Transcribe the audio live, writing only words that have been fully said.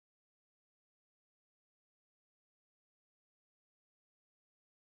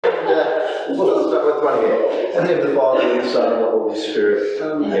We'll start with 28. In the name of the Father, and the Son, and the Holy Spirit.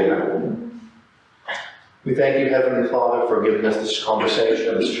 Amen. We thank you, Heavenly Father, for giving us this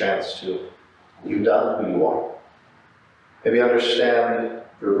conversation, this chance to you've done who you are. May we understand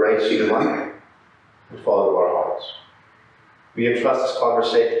your grace, your life, and follow our hearts. We entrust this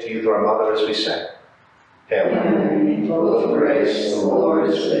conversation to you through our Mother as we say. Hail Mary, full of grace, the Lord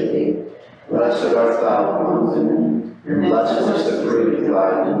is with thee. Blessed art thou among women, and blessed is the fruit of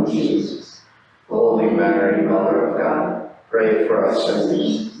thy womb, Jesus. Holy Mary, Mother of God, pray for us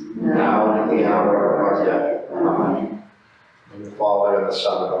sinners, now and at the hour of our death. Amen. In the Father, and the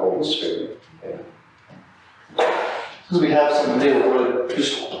Son, and the Holy Spirit. Amen. Since we have some new, we'll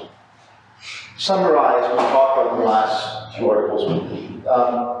just summarize what we talked about in the last few articles.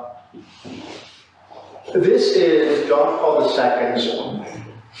 This is John Paul II's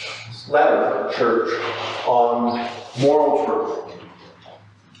letter to the church on moral truth.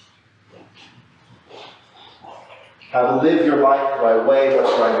 How to live your life the right way,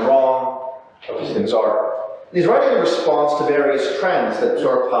 what's right and wrong, what these things are. He's writing in response to various trends that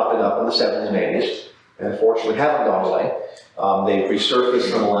started popping up in the 70s and 80s, and unfortunately haven't gone away. They've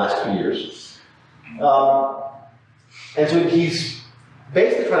resurfaced in the last few years. And so he's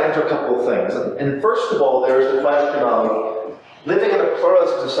basically trying to answer a couple of things. And first of all, there's the question of living in a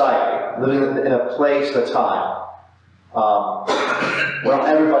pluralistic society, living in a place at a time, where not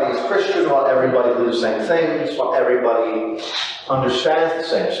everybody is Christian, not everybody believes the same things, not everybody understands the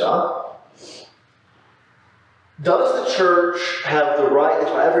same stuff. Does the church have the right to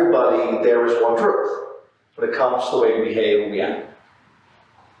tell everybody there is one truth when it comes to the way we behave and we act?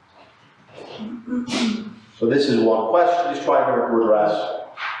 So this is one question he's trying to address.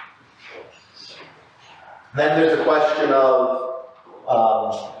 Then there's the question of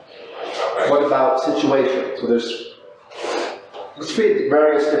what about situations? So there's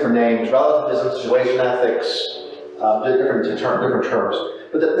various different names: relativism, situation ethics, different terms.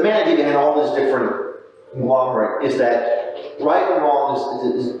 But the main idea behind all these different conglomerate is that right and wrong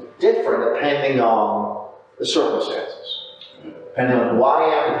is different depending on the circumstances. Depending on who I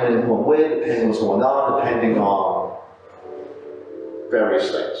am, depending on who I'm with, depending on what's going on, depending on various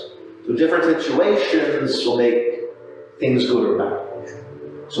things. So different situations will make things good or bad.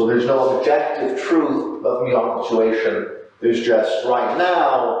 So there's no objective truth of me on the situation. There's just, right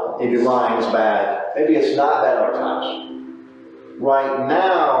now, maybe lying's bad. Maybe it's not bad other times. Right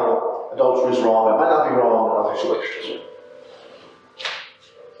now, adultery is wrong. It might not be wrong in other situations.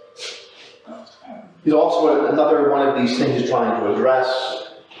 He's also, another one of these things he's trying to address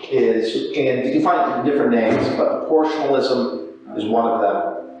is, and you can find it in different names, but proportionalism is one of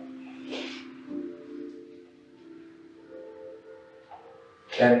them.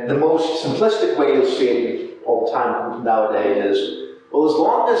 And the most simplistic way you'll see it all the time nowadays is, well, as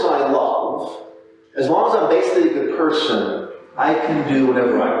long as I love, as long as I'm basically a good person, I can do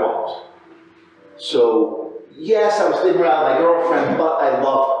whatever I want. So, yes, I was sleeping around with my girlfriend, but I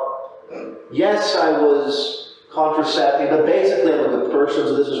love her. Yes, I was contracepting, but basically I'm a good person,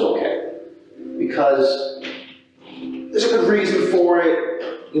 so this is okay. Because there's a good reason for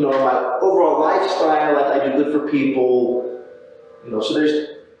it. You know, my overall lifestyle, I do good for people. You know, so this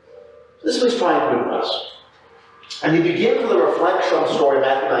is what he's trying to address. And he begins with a reflection on the story of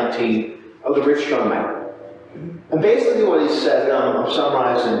Matthew 19 of the rich young man. And basically what he says, and I'm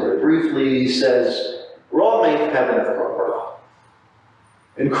summarizing very briefly, he says, we're all made for heaven and for God.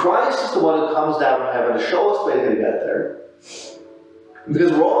 And Christ is the one who comes down from heaven to show us the way to get there.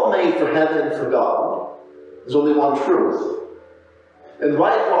 Because we're all made for heaven and for God. There's only one truth. And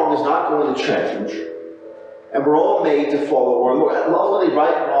right and wrong is not going to change. And we're all made to follow our Lord. And ultimately,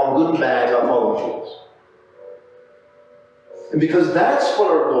 right and wrong, good and bad, are following Jesus. And because that's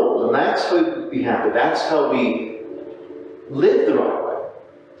what our goal is, and that's how we be happy, that's how we live the right way,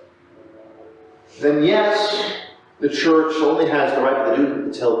 then yes, the church only has the right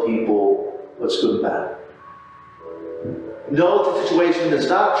to tell people what's good and bad. No, the situation does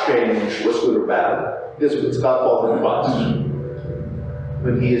not change what's good or bad, because it's about following Christ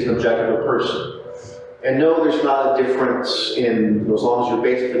when he is an objective person. And no, there's not a difference in, as long as you're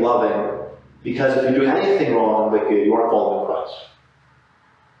basically loving, because if you're doing anything wrong, wicked, you aren't following Christ.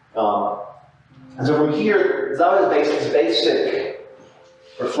 And so from here, that was his basic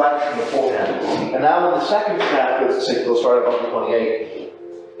reflection beforehand. And now in the second chapter, we'll start at 28,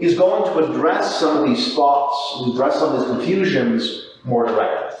 he's going to address some of these thoughts, address some of these confusions more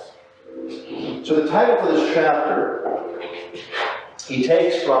directly. So the title for this chapter, he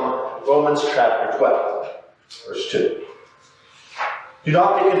takes from Romans chapter 12, verse 2. Do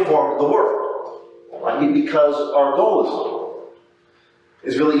not be conformed to the world, right? Because our goal is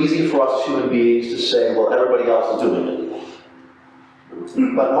it's really easy for us as human beings to say, well, everybody else is doing it.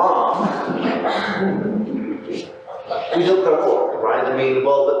 But Mom, we looked at work, right? I mean,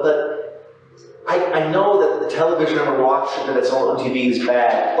 well, but I know that the television I'm watching and that's on TV is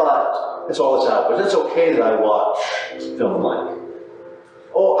bad, but it's all that's out there. It's okay that I watch film like.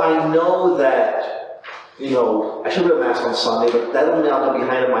 Oh, I know that, I should wear a mask on Sunday, but that doesn't mean I'll be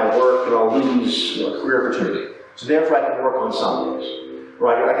behind in my work and I'll lose a career opportunity. So therefore I can work on Sundays. Or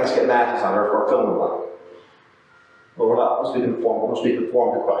I can get masks on or film like. Well, we're not supposed to be conformed. We're supposed to be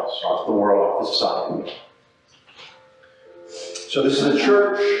conformed to Christ, not to the world, not to society. So this is the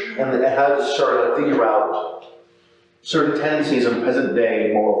church, and how to start to figure out certain tendencies of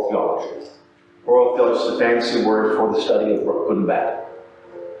present-day moral theology. Moral theology is a fancy word for the study of good and bad,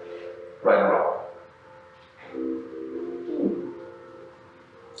 right and wrong.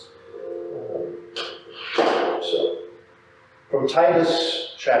 So, from Titus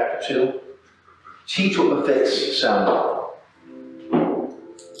chapter 2. Teach what befits sound doctrine.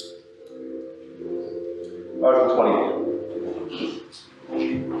 Article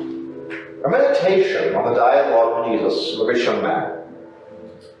 28. Our meditation on the dialogue with Jesus, the rich young man,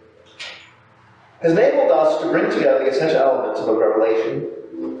 has enabled us to bring together the essential elements of the Revelation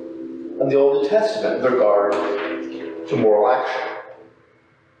and the Old Testament with regard to moral action.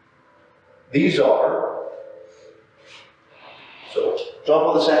 These are, so John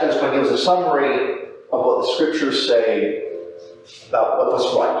Paul II is going to give us a summary of what the scriptures say about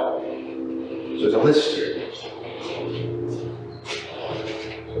what's right. So there's a list here.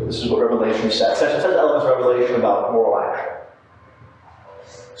 So this is what Revelation says. Section 10 elements of Revelation about moral action.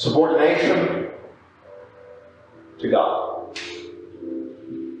 Subordination to God.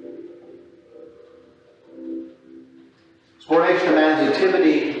 Subordination demands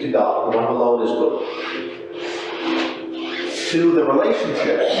activity to God, the one who alone is good. To the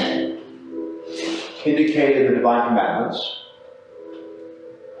relationship indicated in the divine commandments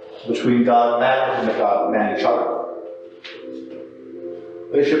between God and man and God and man each other.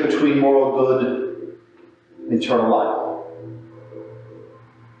 Relationship between moral good and eternal life.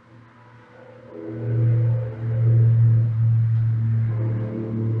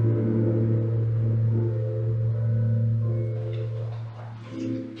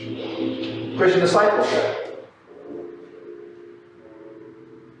 Christian discipleship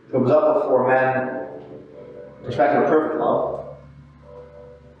comes up before men perspective of perfect love.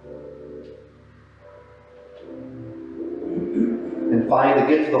 And find the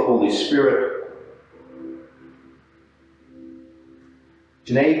gift of the Holy Spirit,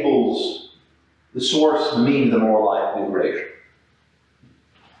 which enables the source and means of the moral life of liberation.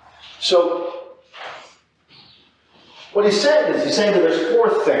 So, what he's saying is, that there's four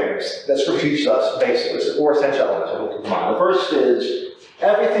things that Scripture teaches us, basically. There's four essential elements that we keep in mind. The first is,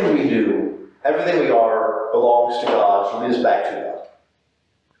 everything we do, everything we are, belongs to God, so it is back to God.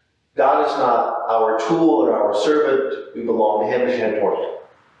 God is not our tool or our servant. We belong to Him and stand toward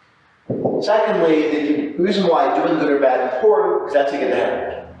Him. Secondly, the reason why doing good or bad is important is that's to get to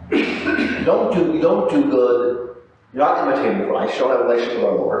heaven. You don't do good, you're not imitating Christ, you don't have a relationship with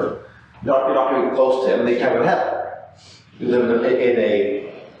our Lord. You're not going to be close to Him, and you can't go to heaven. We live in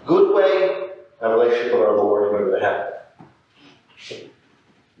a good way, have a relationship with our Lord, and go to heaven.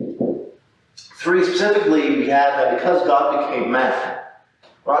 3, specifically, we have that because God became man,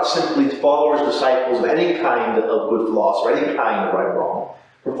 we're not simply followers, disciples of any kind of good philosophy, any kind of right or wrong.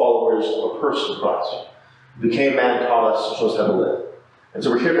 We're followers of a person, Christ. He became man and taught us how to live. And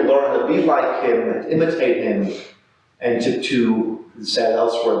so we're here to learn how to be like Him, and imitate Him, and to said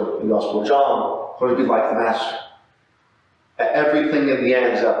elsewhere in the Gospel of John, to be like the Master. Everything in the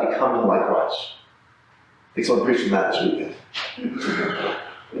end is about becoming like Christ. I think someone preached on that this weekend.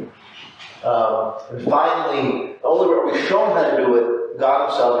 And finally, not only are we shown how to do it, God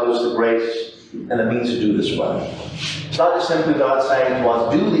Himself gives us the grace and the means to do this way. It's not just simply God saying to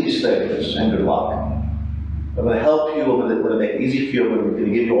us, do these things and good luck. I'm going to help you, I'm going to make it easy for you, I'm going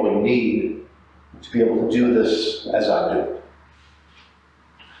to give you all you need to be able to do this as I do.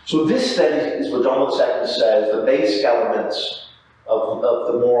 So this then is what John Paul II says, the basic elements of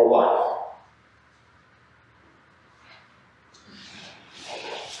the moral life.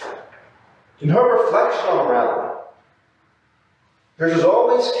 In her reflection on morality, Church has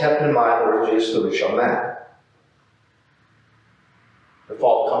always kept in mind the word Jesus, the rich young man. The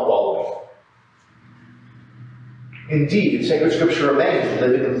fall come following. Indeed, sacred scripture remains the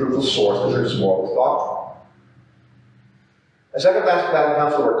living and fruitful source of the church's moral doctrine. As Second Vatican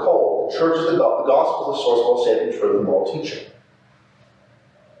Council recalled, the church is the gospel is the source of all saving truth and moral teaching.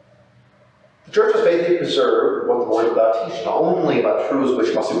 The church must faithfully preserve what the Word of God teaches, not only about truths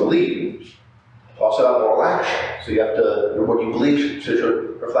which must be believed, but also about moral action. So you have to, what you believe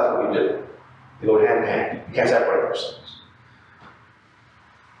should reflect what you do. They go hand in hand. You can't separate those things.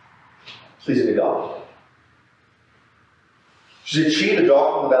 Pleasing to God. Should achieve the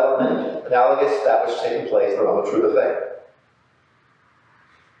doctrinal development analogous to that which is taking place in the realm of truth of faith.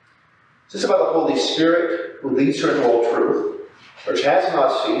 This is about the Holy Spirit who leads her into all truth, which has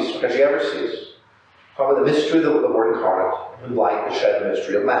not ceased, because she ever ceased, talking about the mystery of the Word incarnate, and light to shed the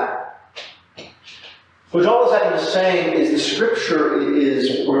mystery of man. What John is actually saying is the Scripture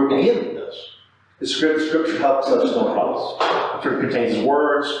is where we begin this. The Scripture helps us know Christ. The Scripture contains His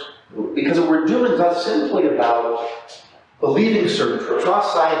words, because what we're doing is not simply about believing certain truths. It's not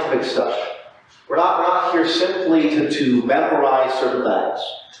scientific stuff. We're not here simply to memorize certain facts,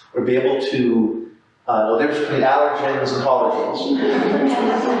 or be able to know the difference between allergens and collagens.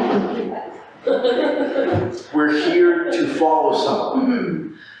 We're here to follow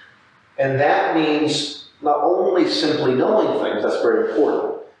someone. And that means not only simply knowing things, that's very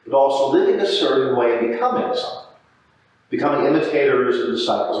important, but also living a certain way and becoming something. Becoming imitators and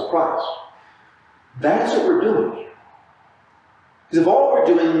disciples of Christ. That's what we're doing here. Because if all we're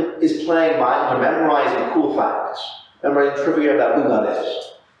doing is playing minds or memorizing cool facts, memorizing trivia about who God is,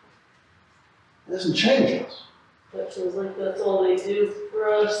 it doesn't change us. That feels like that's all they do for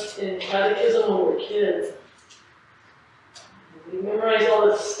us in catechism when we're kids. You memorize all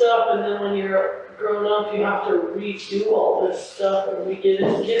this stuff, and then when you're grown up, you have to redo all this stuff and we get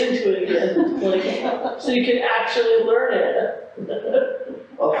into it again, like, so you can actually learn it.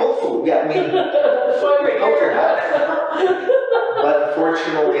 Well, hopefully, yeah, I mean, that's why we're here. But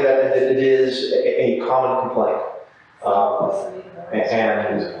unfortunately, that it is a common complaint,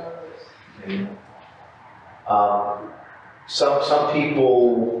 some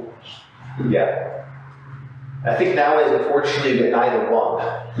people, yeah. I think nowadays, unfortunately, you get neither one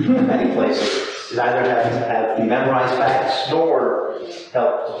in many places. You either have the memorized facts nor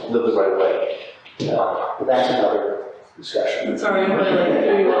help live the right way. But that's another discussion. Sorry, I'm going to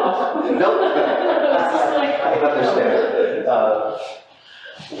throw you off. No, I understand.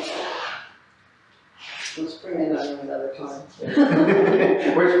 Let's bring it on another time.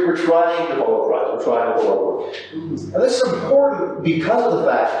 we're trying to follow Christ. We're trying to follow Christ. And this is important because of the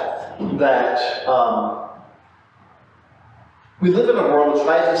fact that we live in a world which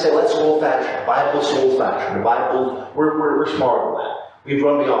tries to say, let's go old-fashioned. The Bible's old-fashioned. The Bible, we're smarter than that. We've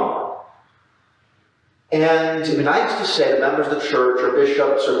run beyond that. And it'd be nice to say that members of the church, or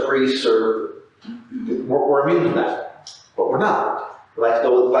bishops, or priests, we're immune to that. But we're not. We like to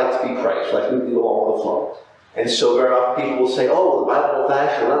be praised. We like to go along with the flow. And so very often people will say, oh, the Bible's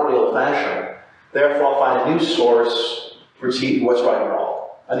old-fashioned. We're not really old-fashioned. Therefore, I'll find a new source for teaching what's right and wrong.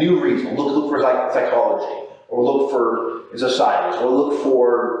 A new reason. Look for psychology. Or look for societies, or look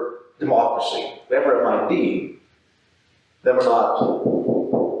for democracy, whatever it might be, then we're not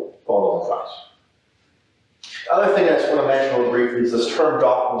following Christ. The other thing I just want to mention real briefly is this term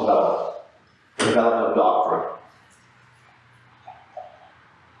doctrinal development, the development of doctrine.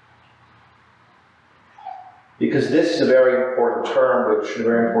 Because this is a very important term, a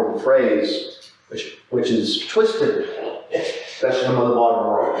very important phrase, which is twisted, especially among the modern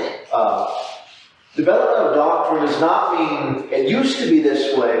world. Development of doctrine does not mean it used to be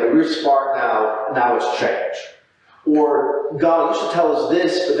this way, but we're smart now it's changed. Or God used to tell us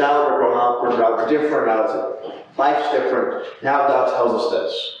this, but now we're grown up, we're different, life's different, now God tells us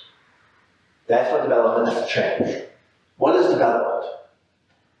this. That's not development, that's change. What is development?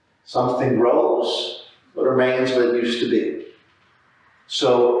 Something grows, but remains what it used to be.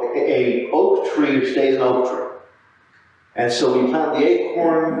 So an oak tree stays an oak tree. And so when you plant the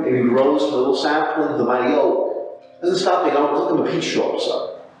acorn, it grows from a little sapling to the mighty oak. It doesn't stop being oak, doesn't become a peach tree all of a sudden.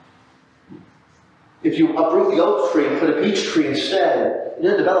 If you uproot the oak tree and put a peach tree instead, you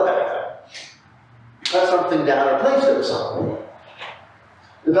didn't develop anything. You cut something down and replace it with something.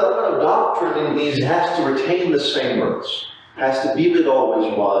 Development of doctrine means it has to retain the same roots. It has to be what it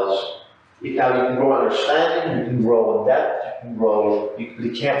always was. Now you can grow in understanding, you can grow in depth, you can grow,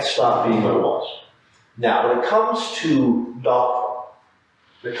 you can't stop being what it was. Now, when it comes to doctrine,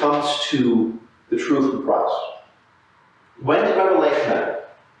 when it comes to the truth of Christ, when did Revelation end?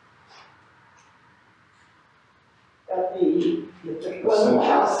 At the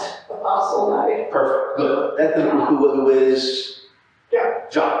last apostle night. Perfect, good. That's who is? Yeah.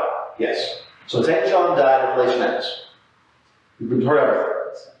 John, yes. So since John died, Revelation ends. You've heard everything.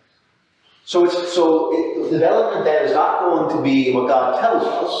 So development then is not going to be what God tells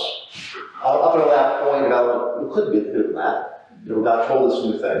us. Up until that point, development could be good than that. God told us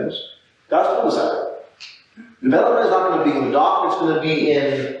new things. God's told us that. Development is not going to be in the doctrine, it's going to be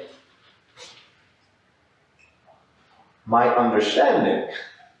in my understanding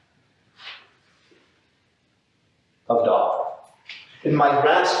of doctrine, in my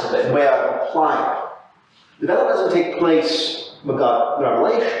grasp of it, in the way I apply it. Development doesn't take place with God,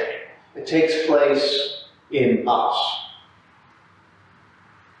 revelation. It takes place in us.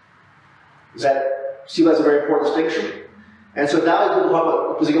 Does that see that's a very important distinction? And so now he's going to talk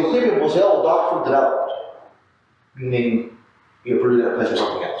about, because he completely will say, oh, doctrine developed, meaning you have rooted in a place for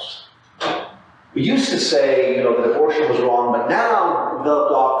something else. We used to say, that abortion was wrong, but now we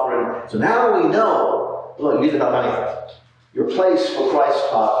developed doctrine, so now we know, look, you didn't develop anything. Your place for Christ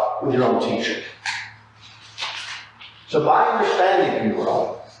taught with your own teaching. So by understanding, if you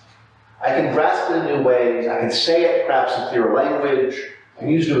will, I can grasp it in new ways, I can say it perhaps in clearer language, I can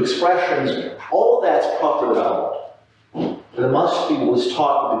use new expressions, all of that's proper development. But it must be what was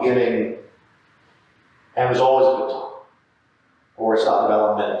taught at the beginning and was always been taught. Or it's not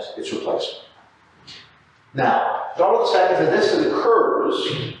development, it's replacement. Now, Karol II says this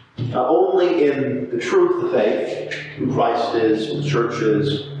occurs only in the truth of faith, who Christ is, who the church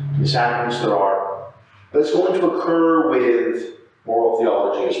is, the sacraments there are, but it's going to occur with moral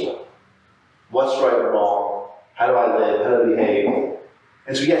theology as well. What's right and wrong? How do I live? How do I behave?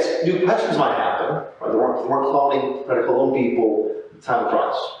 And so yes, new questions might happen. Right? There weren't cloning, trying to clone people at the time of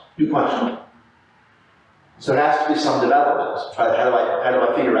Christ. New question. So there has to be some development. How do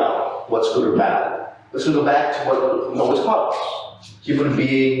I figure out what's good or bad? Let's go back to what was taught us. Human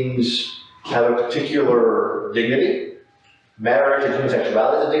beings have a particular dignity. Marriage and human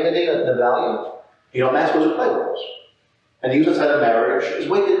sexuality is a dignity and a value. Mass goes with play roles. And the use outside of marriage is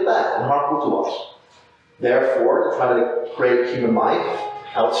wicked, bad, and harmful to us. Therefore, to try to create human life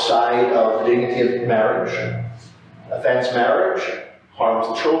outside of the dignity of marriage offends marriage, harms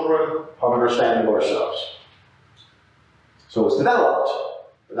the children, harms understanding of ourselves. So it's developed,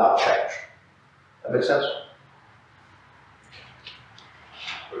 but not changed. That makes sense?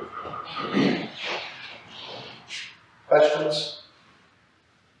 Questions?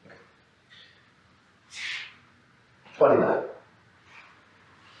 29.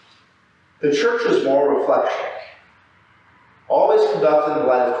 The church's moral reflection, always conducted in the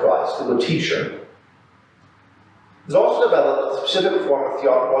light of Christ, the good teacher, has also developed a specific form of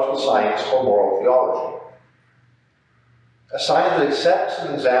theological science called moral theology. A science that accepts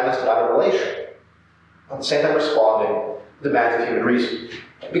and examines divine revelation, at the same time responding to the demands of human reason,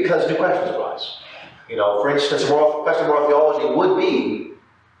 because new questions arise. For instance, a question of moral theology would be,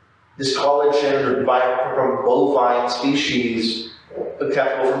 is collagen derived from bovine species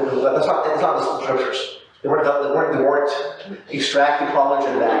acceptable from, that's not the scriptures. They weren't extracting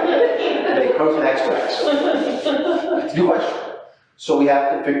collagen and make protein extracts. It's a new question. So we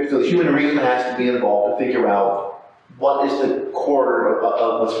have to figure, so the human reason has to be involved to figure out what is the core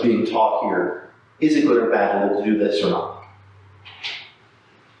of what's being taught here. Is it good or bad to do this or not?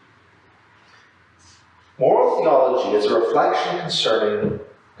 Moral theology is a reflection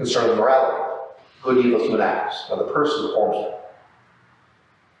concerning morality, good, evil, human acts, and the person performs them.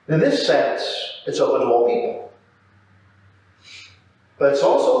 In this sense, it's open to all people. But it's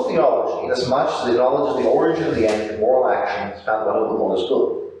also theology, inasmuch as it acknowledges the origin and the end of moral actions found by whom one is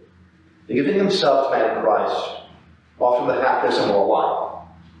good. The giving himself to man in Christ, often the happiness of moral life.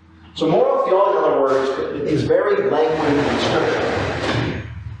 So moral theology, in other words, is very language and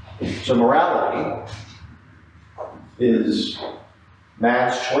scripture. So morality is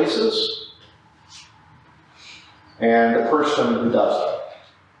man's choices and the person who does them.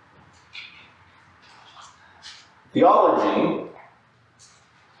 Theology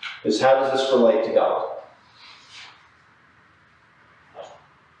is how does this relate to God?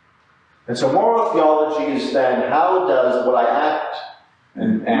 And so moral theology is then how does what I act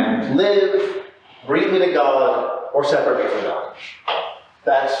and live bring me to God or separate me from God?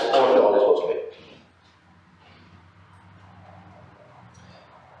 That's what moral theology is supposed to be.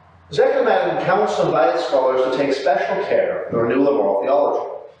 The Second Vatican Council invited scholars to take special care in the renewal of moral theology,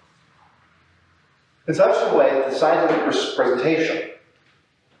 in such a way that the scientific presentation,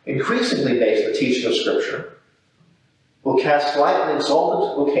 increasingly based on the teaching of Scripture, will cast light on the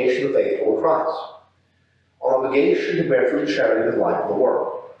exalted vocation of faithful in Christ, on obligation to bear fruit and charity in the life of the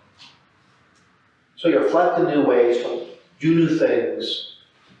world. So you reflect in new ways, do new things,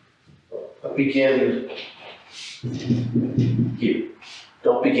 but begin here.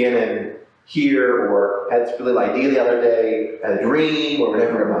 Don't begin in here, or had this brilliant idea the other day, had a dream, or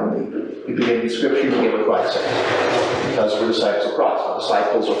whatever it might be. We begin in Scripture, we begin with Christ, because we're disciples of Christ, not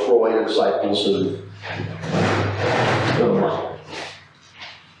disciples of Freud, or disciples of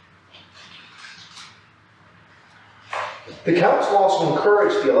The council also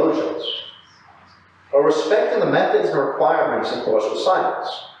encouraged theologians, while respecting the methods and requirements of social science,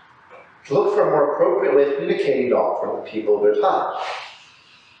 to look for a more appropriate way of communicating doctrine to the people of their time.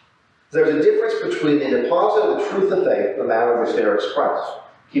 There's a difference between the deposit of the truth of faith and the manner in which they are expressed,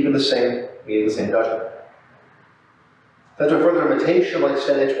 keeping the same judgment. That's a further invitation like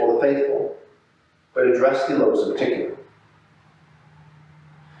extended to all the faithful, but address theologians in particular.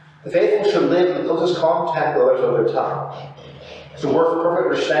 The faithful should live in the closest contact with others of their time, to work for perfect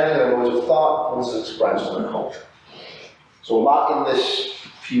understanding of their modes of thought and modes expressed in their culture. So a lot in this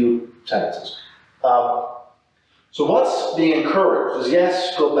few sentences. So what's being encouraged is,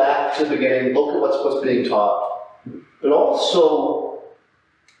 yes, go back to the beginning, look at what's being taught, but also,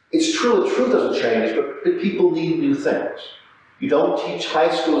 it's true, the truth doesn't change, but people need new things. You don't teach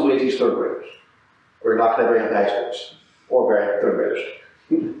high school the way you teach third graders, or you're not going to have very high schools, or very third graders.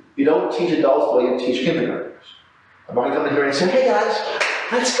 You don't teach adults the way you teach kindergartners. I'm not going to come in here and say, hey guys,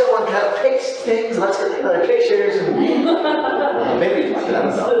 let's go and kind of paste things, let's get pictures, and maybe it's like that, I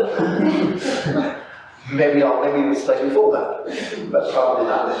don't know. Maybe it's like before that, but probably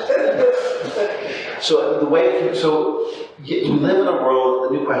not. So we live in a world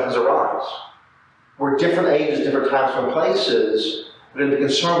that new questions arise. We're different ages, different times, different places, we're going to be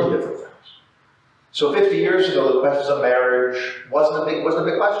concerned with different things. So 50 years ago, the questions of marriage wasn't a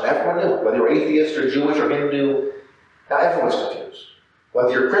big question. Everyone knew, whether you're atheist or Jewish or Hindu, now everyone's confused.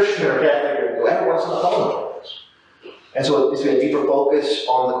 Whether you're Christian or Catholic, everyone's in the whole of this. And so it's been a deeper focus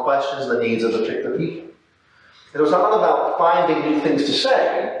on the questions and the needs of the particular people. And it's not about finding new things to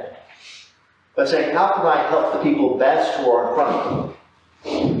say, but saying, how can I help the people best who are in front of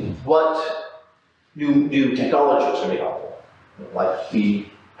me? What new technologies can be helpful? Like the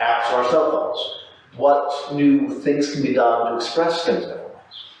apps on our cell phones. What new things can be done to express things in different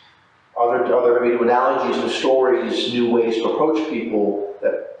ways? Are there maybe new analogies, new stories, new ways to approach people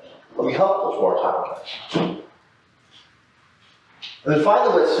that will be helpful to our time and place? And then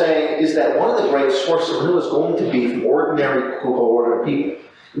finally what it's saying is that one of the great sources of renewal is going to be from ordinary people.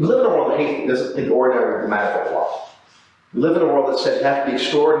 We live in a world that doesn't think ordinary matters a lot. We live in a world that says you have to be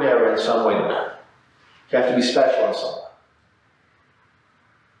extraordinary in some way to matter. You have to be special in some way.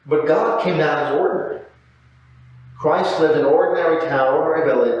 But God came down as ordinary. Christ lived in an ordinary town, ordinary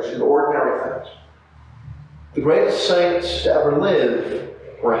village, in ordinary things. The greatest saints to ever live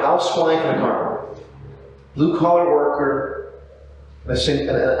were a housewife and a carpenter, blue-collar worker, and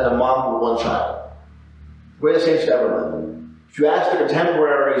a mom with one child. The greatest saints to ever live. If you ask their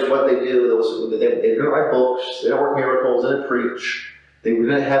contemporaries what they do, they didn't write books, they didn't work miracles, they didn't preach, they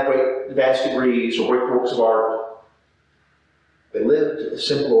didn't have great advanced degrees or great works of art. They lived a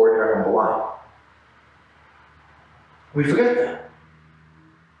simple, ordinary, humble life. We forget that.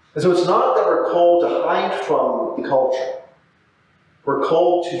 And so it's not that we're called to hide from the culture. We're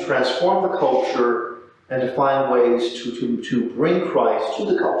called to transform the culture and to find ways to bring Christ to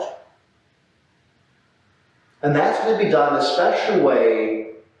the culture. And that's going to be done in a special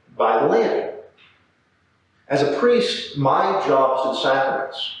way by the laity. As a priest, my job is to the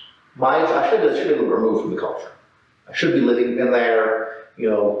sacraments. I should be removed from the culture. I should be living in there, in a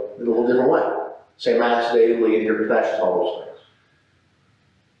little different way. Say Mass daily and hear confessions, all those things.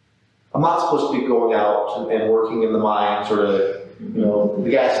 I'm not supposed to be going out and working in the mines or the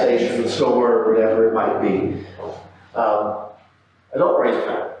gas station, the store, or whatever it might be. I don't raise a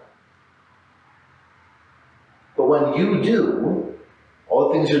family. But when you do, all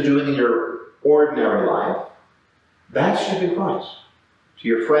the things you're doing in your ordinary life, that should be Christ. To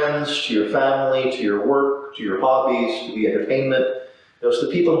your friends, to your family, to your work, to your hobbies, to the entertainment. So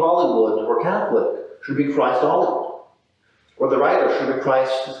the people in Hollywood who are Catholic should be Christ to Hollywood. Or the writer should be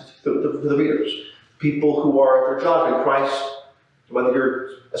Christ to the readers. People who are at their job in Christ, whether you're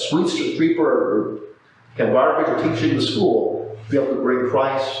a sweeper or can garbage or teaching in the school, be able to bring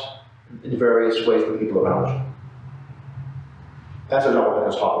Christ in various ways to the people around you. That's what John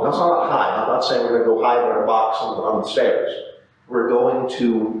is talking about. That's not hide. I'm not saying we're going to go hide in a box on the stairs. We're going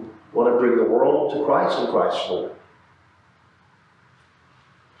to want to bring the world to Christ and Christ's Lord.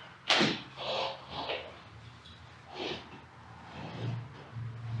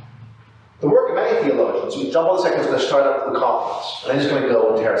 The work of many theologians, we jump on the second, is going to start up with the conference. And I'm just going to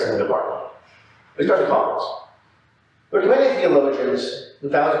go and tear something apart. We start the conference. There are many theologians who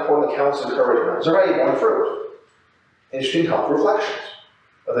found it important to counsel and encouragement. It's already borne fruit. Interesting, helpful reflections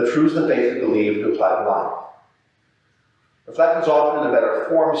of the truths of the faith we believe to apply to life. Reflections often in a better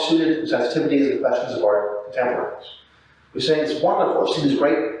form, suited to the sensitivities and questions of our contemporaries. We're saying it's wonderful. We've seen these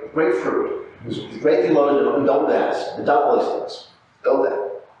great fruit. These great theologians who don't ask, and done all these things. Go there.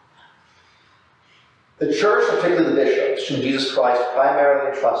 The church, particularly the bishops, whom Jesus Christ primarily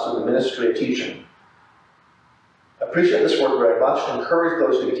entrusted with the ministry of teaching, appreciate this work very much and encourage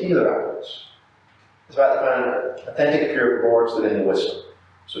those to continue their efforts. It's about the kind of authentic fear of the Lord so that any wisdom.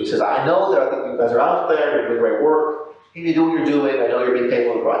 So he says, I know that you guys are out there, you're doing great work, you do what you're doing, I know you're being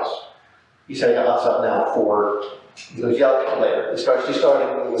faithful to Christ. He's setting us up now for, you yell later. He's starting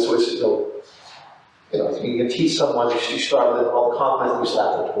with what you can teach someone, you start with all the confidence and you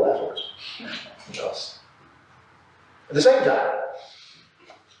slap them to the afterwards. Just. At the same time,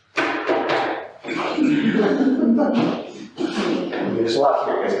 there's a lot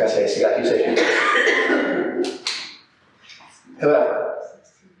here, because I gotta say, I say. However,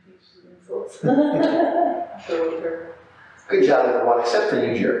 good job everyone, except for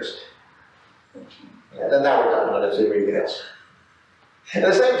you jerks. And then now we're done, let's do everything else. At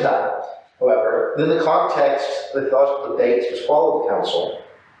the same time, however, in the context of the theological debates which followed the council,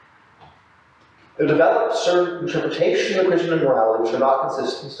 there developed certain interpretations of Christian immorality which are not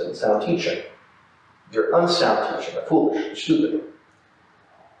consistent with sound teaching. They're unsound teaching, they're foolish, they're stupid.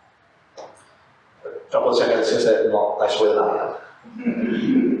 A couple of seconds since that in a nice way than I am.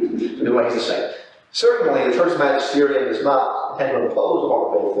 So do what he's saying. Certainly, the church's magisterium does not intend to impose upon the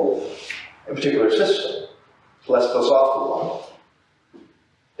faithful a particular system, less philosophical one.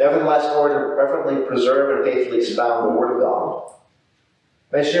 Nevertheless, in order to reverently preserve and faithfully expound the Word of God,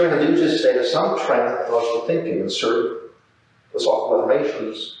 magisterium reduces state of some trend in theological thinking and certain philosophical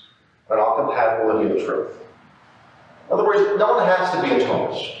affirmations are not compatible with human truth. In other words, no one has to be a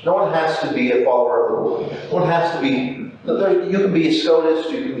Thomist. No one has to be a follower of the Lord. No one has to be, you can be a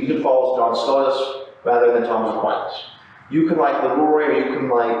Scotist, you can follow John Scotus rather than Thomas Aquinas. You can like Ligori, or you can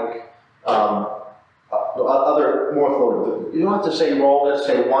like other more authoritative. You don't have to say Roland,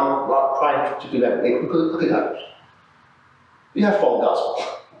 say one, not trying to do that. Look at others. You have to follow the gospel.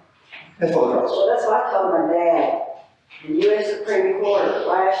 You have to follow the gospel. Well, that's what I told my dad. The U.S. Supreme Court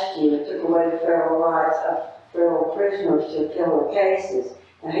last year took away the federal rights of federal prisoners to appeal their cases.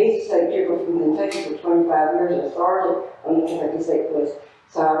 Now, he's a state trooper from Kentucky for 25 years, a sergeant on the Kentucky State Police.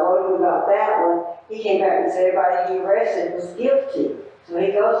 So I wrote him about that one. He came back and said everybody he arrested was guilty. So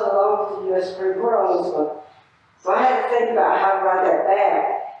he goes along with the U.S. Supreme Court on this one. So I had to think about how to write that back.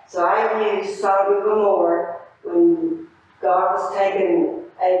 So I used Sodom and Gomorrah when God was taking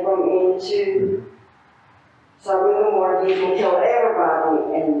Abram into Sodom and Gomorrah, he's going to kill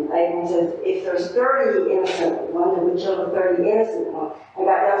everybody. And Abram says, if there's 30 innocent ones, then we kill the 30 innocent ones. I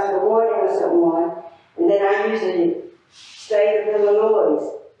got down to the one innocent one, and then I used the state of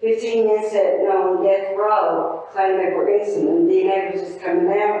Illinois. 15 men said no on death row, claiming they were innocent, and the DNA was just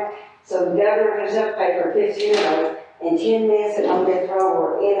coming out. So the governor himself paid for 15 of those, and 10 men said on death row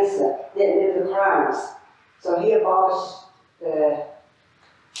were innocent, didn't do the crimes. So he abolished the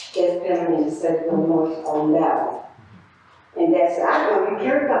death penalty in the state of Illinois on that one. And that's, I don't know if you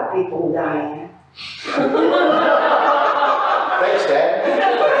care about people dying. Thanks, Dad.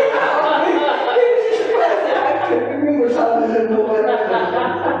 I couldn't remember something more.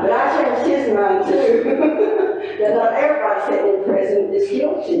 But I changed his mind too. That not everybody sitting in prison is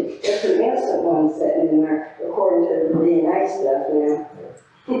guilty. There's some innocent ones sitting in there, according to the DNA stuff now.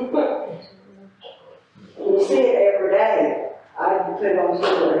 You see it every day. I put it on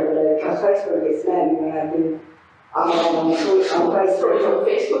Twitter every day, because Facebook gets mad at me when I do. I'm on Facebook. On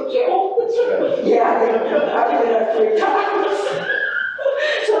Facebook, Joe? Yeah, I do it 3 times.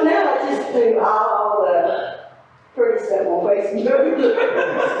 So now I just do all the pretty stuff on Facebook. There we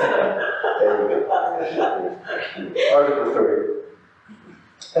go. Article 3.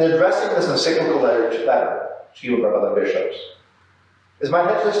 In addressing this encyclical letter to you, my brother bishops, is my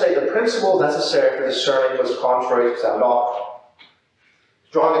intention to state the principles necessary for discerning what's contrary to sound doctrine.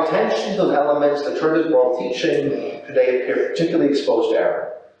 Drawing attention to those elements the church's moral teaching today appear particularly exposed to error,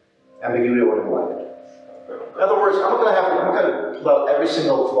 ambiguity, or neglect. In other words, I'm going to about every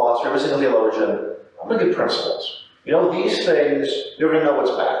single philosopher, every single theologian, I'm going to give principles. You know, these things, you're going to know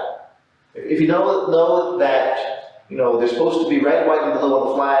what's bad. If you know that, you know, there's supposed to be red, white, and blue on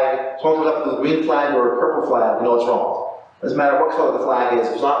the flag, someone comes up with a green flag or a purple flag, you know it's wrong. It doesn't matter what color the flag is,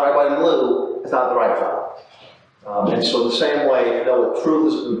 if it's not red, white, and blue, it's not the right flag. And so in the same way, if you know what truth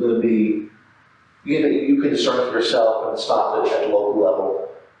is going to be, you can discern it for yourself and stop it at the local level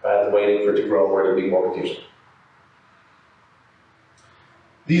rather than waiting for it to grow or to be more confusing.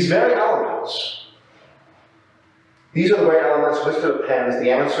 These very elements, these are the very elements which depends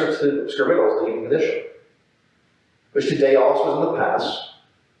the answer to the riddles of the human condition, which today also as in the past,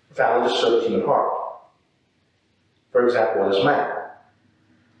 found to serve the human heart. For example, what is man?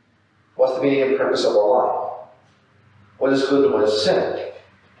 What's the meaning and purpose of our life? What is good and what is sin?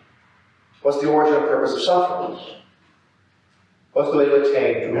 What's the origin and purpose of suffering? What's the way to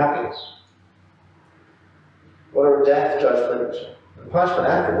attain true happiness? What are death, judgment, and punishment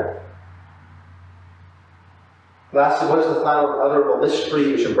after death? Lastly, what is the final unutterable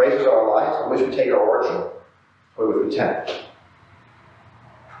mystery which embraces our lives, from which we take our origin, or which we tend?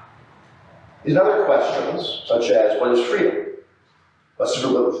 These other questions, such as what is freedom? What's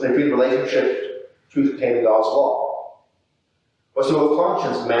the freedom relationship, truth contained in God's law? What's the role of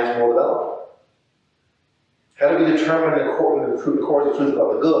conscience in man's moral development? How do we determine the core of the truth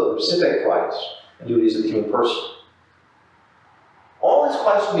about the good, the specific rights and duties of the human person? All these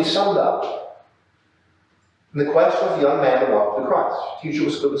questions can be summed up in the question of the young man who walked to Christ. Teacher,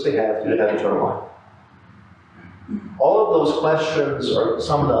 what's goodness they have to have eternal life? All of those questions are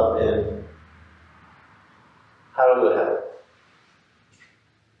summed up in how to go to heaven.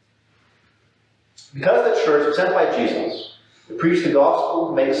 Because the church was sent by Jesus to preach the gospel,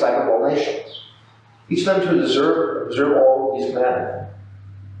 to make disciples of all nations, each of them to observe all these commandments.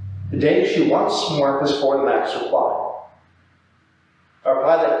 Today she once more puts forward the Master's reply. A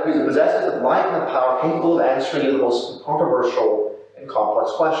reply that possesses the light and the power capable of answering the most controversial and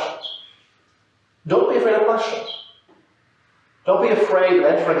complex questions. Don't be afraid of questions. Don't be afraid of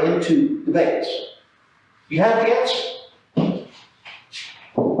entering into debates. You have the answer. You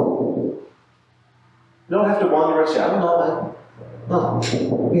don't have to wander and say, I don't know that. No,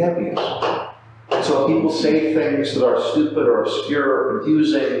 we have the answer. And so when people say things that are stupid or obscure or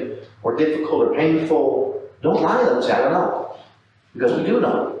confusing or difficult or painful, don't lie to them and say, I don't know. Because we do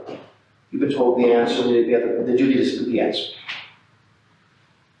know. You've been told the answer, we have the duty to speak the answer.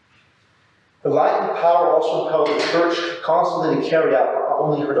 The light and power also impel the church constantly to carry out not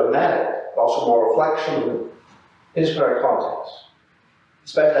only her dogmatic, but also more reflection in its current context,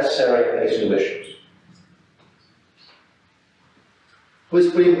 especially necessary in facing new issues. What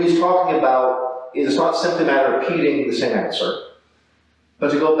he's talking about is it's not simply a matter of repeating the same answer,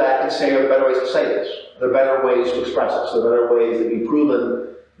 but to go back and say, are there better ways to say this? Are there better ways to express this? Are there better ways that be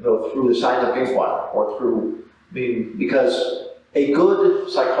proven, through the scientific inquiry or through because a good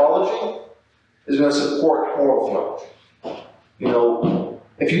psychology is going to support moral theology.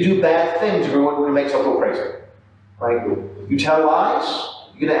 If you do bad things, you're going to make yourself go crazy. Right? You tell lies,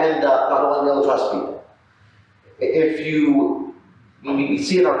 you're going to end up not knowing how to trust people. If you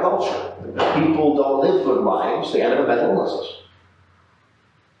see in our culture, people don't live good lives, they end up with mental illnesses.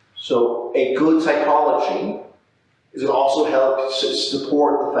 So a good psychology is going to also help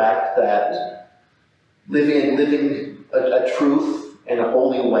support the fact that living a truth in a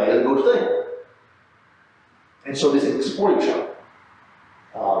holy way is a good thing. And so these things support each other.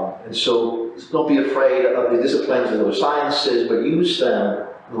 And so don't be afraid of the disciplines of those sciences, but use them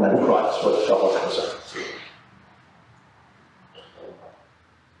in the light of Christ, what Karol is concerned.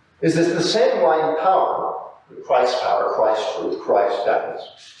 Is this the same light and power, Christ's power, Christ's truth, Christ's guidance?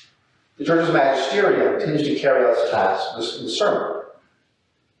 The church's magisterium continues to carry out its task in discernment.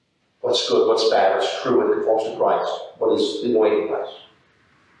 What's good, what's bad, what's true, what conforms to Christ, what is in the way of Christ.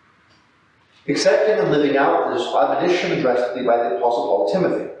 Accepting and living out this admonition addressed by the Apostle Paul to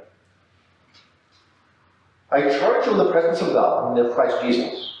Timothy. I charge you in the presence of God and of Christ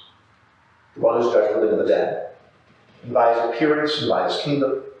Jesus, the one who is judged the living and the dead, and by his appearance and by his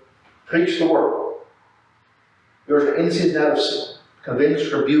kingdom, preach the word. Yours are in season and out of season,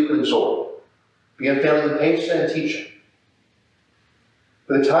 convince, rebuke, and exhort. Be unfailing in patience and teaching.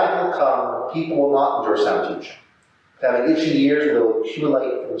 For the time will come when people will not endure sound teaching. Having itching ears, they will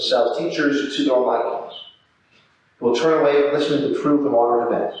accumulate for themselves teachers who suit their own likings. They will turn away from listening to the truth and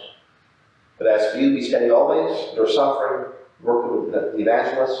wander events. But as for you, be steady always, endure suffering, work with the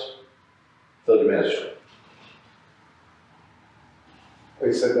evangelists, fill your ministry.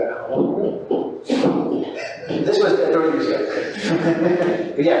 They said that how long ago? This was 30 years ago.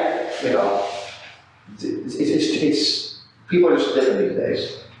 But yeah, it's people are just different these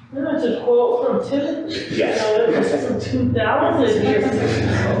days. That's a quote from Timothy. Yes. It was from 2,000 years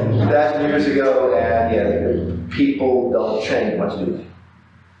ago. 2,000 years ago, and people don't change much, do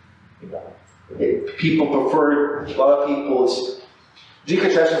they? People prefer, a lot of people,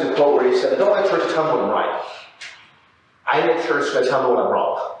 G.K. Chesterton's a quote where he said, don't let church tell me what I'm right. I need a church to tell me what I'm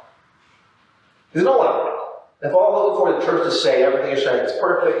wrong. Because no one I'm right. If all I'm looking for the church to say everything you're saying is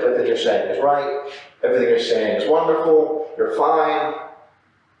perfect, everything you're saying is right, everything you're saying is wonderful, you're fine,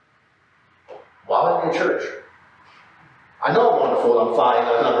 why would I need a church? I know I'm wonderful and I'm fine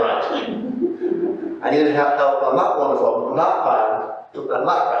and I'm right. I need to have help. I'm not wonderful, I'm not fine, I'm not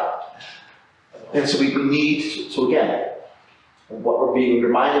right. And so we need, so again, what we're being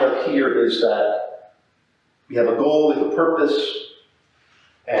reminded of here is that we have a goal, we have a purpose,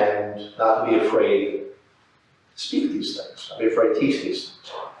 and not to be afraid to speak these things, not be afraid to teach these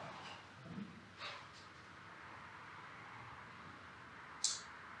things.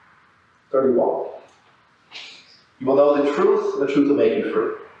 31. You will know the truth, and the truth will make you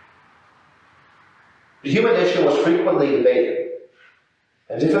free. The human issue was frequently debated,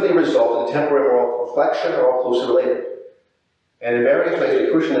 and differently resolved in temporary moral reflection or all closely related. And in various ways,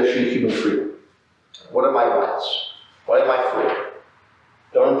 the crucial issue is human freedom. What are my rights? Why am I free?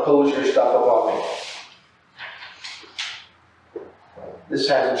 Don't impose your stuff upon me. This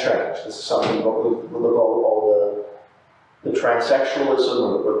hasn't changed. This is something we'll look at all the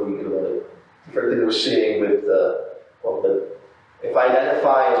transsexualism, or the different things we're seeing with if I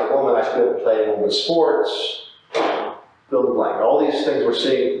identify as a woman, I should be able to play women's sports, fill the blank. All these things we're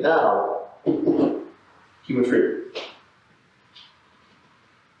seeing now, human freedom.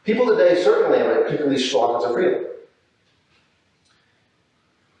 People today certainly have a particularly strong sense of freedom.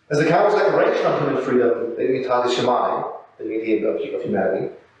 As the Council's Declaration on Human Freedom, the Veritatis Splendor, the unity of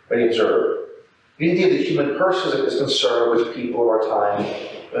humanity, already observed, the unity of the human person is concerned with people of our time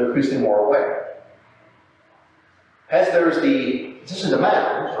are increasingly more aware. As there is this is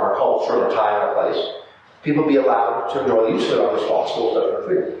demand in our culture, in our time, and our place, people be allowed to enjoy the use of their own responsible judgment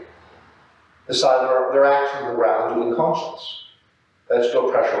freedom. Decide their actions on the ground of duty and conscience. There's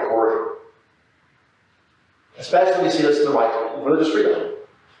no pressure or coercion. Especially we see this in the right to religious freedom,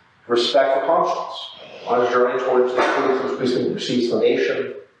 respect for conscience, on a journey towards the truth which increasingly precedes the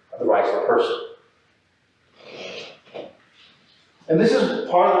nation of the rights of the person. And this is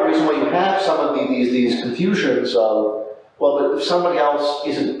part of the reason why you have some of these confusions of, well, but if somebody else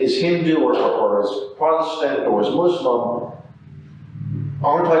is Hindu or is Protestant or is Muslim,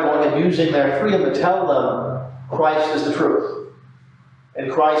 aren't I going and using their freedom to tell them Christ is the truth?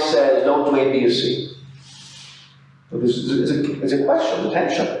 And Christ says, don't do A, B, or C. So it's a question, a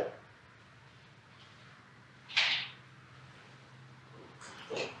tension.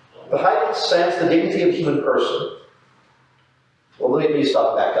 The heightened sense, the dignity of the human person. Well, let me stop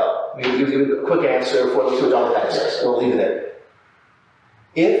and back up. Let me give you a quick answer before we go on to that says. We'll leave it there.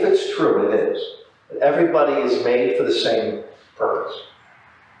 If it's true, it is, that everybody is made for the same purpose,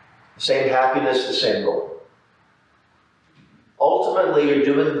 the same happiness, the same goal. Ultimately, you're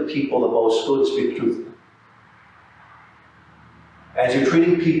doing the people the most good to speak the truth. As you're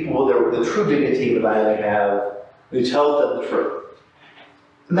treating people with the true dignity that they have, you tell them the truth.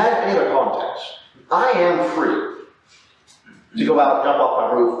 Imagine any other context. I am free to go out and jump off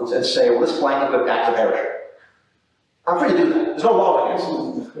my roof and say, well, this blanket could act as a parachute. I'm free to do that. There's no law against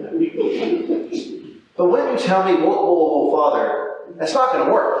it. But when you tell me, whoa, Father, that's not going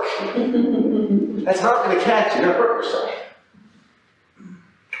to work. That's not going to catch you. You're going to hurt yourself.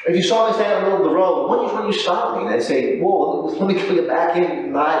 If you saw me standing in the middle of the road, when you stop me and say, whoa, let me get back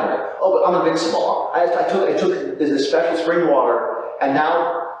in the highway. Oh, but I'm invincible. I took this special spring water, and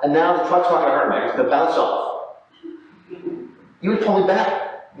now the truck's not going to hurt me. It's going to bounce off. You would pull me back.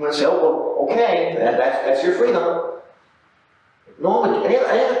 You would say, oh, well, okay, that's your freedom. No one would, any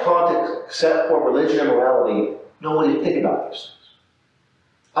other context except for religion and morality, no one would think about these things.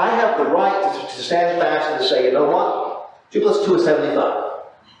 I have the right to stand fast and to say, you know what? 2 plus 2 is 75.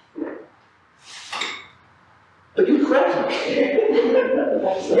 But you correct me.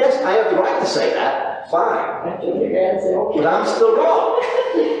 Yes, I have the right to say that. Fine. But I'm still wrong.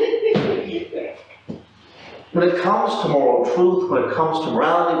 When it comes to moral truth, when it comes to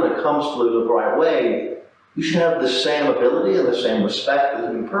morality, when it comes to living the right way, you should have the same ability and the same respect for the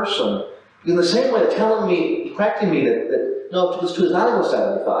human person. In the same way, correcting me that no, 2 plus 2 is not equal to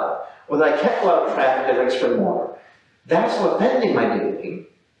 75, or that I can't go out of traffic and drink spring water. That's not offending my dignity.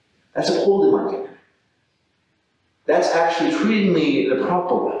 That's upholding my dignity. That's actually treating me the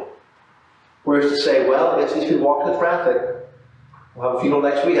proper way. Whereas to say, well, I guess these people walk in the traffic, we'll have a funeral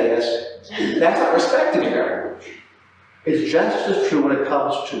next week, I guess. That's not respecting your marriage. It's just as true when it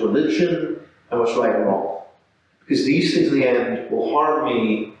comes to religion and what's right and wrong. Because these things in the end will harm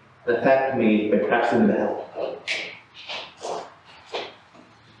me and affect me and perhaps lead me to hell.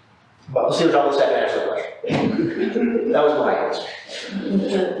 But we'll see what John will say to answer the question. That was my answer.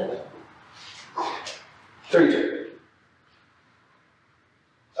 32.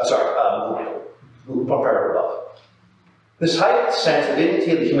 One paragraph above. This heightened sense of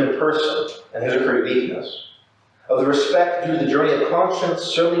dignity of the human person and his or her uniqueness, of the respect due to the journey of conscience,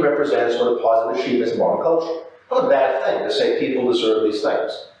 certainly represents one of the positive achievements of modern culture. Not a bad thing to say people deserve these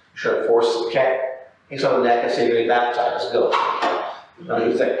things. You shouldn't force them. You can't hang on the neck and say you're getting baptized. Go. Not a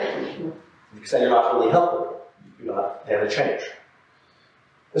good thing. Because then you're not really helping. You're not there to change.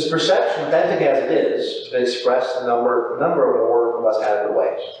 This perception, authentic as it is, has been expressed in a number of more from us adequate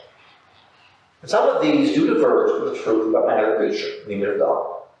ways. And some of these do diverge from the truth about man and creature, the image of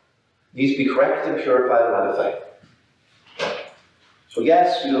God. These be corrected and purified in light of faith. So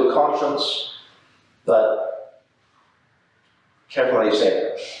yes, you have a conscience, but careful how you say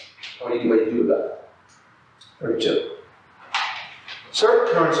it. What do you do about it? 32.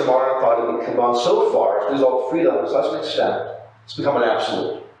 Certain terms of modern thought have gone so far as to result freedom to such an extent, it's become an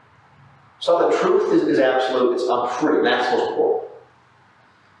absolute. So the truth is absolute, it's unfree, and that's most important.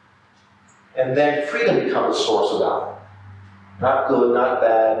 And then freedom becomes a source of value. Not good, not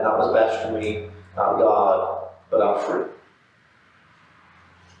bad, not what's best for me, not God, but I'm free.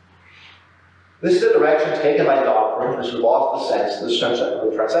 This is the direction taken by doctrine which has lost the sense of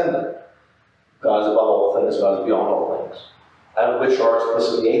the transcendent. God is above all things, God is beyond all things, out of which are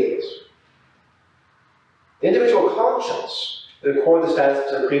explicitly atheists. The individual conscience that accord the status of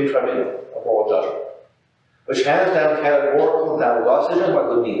the supreme tribunal of moral judgment, which hands down categorical down God's decision about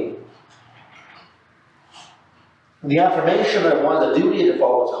good and evil. The affirmation that one has a duty to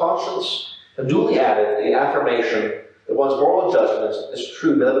follow one's conscience, and duly added the affirmation that one's moral judgment is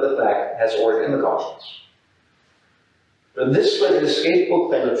true, but the fact has origin in the conscience. But in this way, the inescapable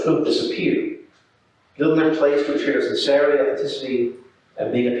claim of truth disappeared, giving their place to a trait of sincerity, authenticity,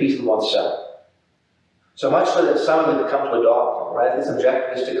 and being at peace with oneself. So much so that some have come to adopt, right, this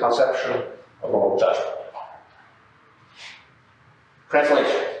objectivistic conception of moral judgment.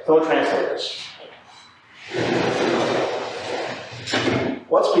 Translation. Fellow translators.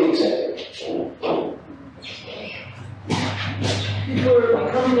 What's being said here? People are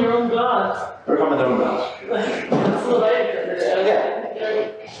becoming their own gods. They're becoming their own gods. That's what I interpreted. Yeah.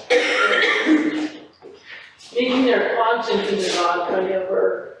 Making their conscience into God, kind of,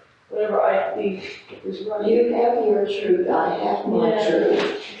 or whatever I think is right. You have your truth, I have my Yeah. truth.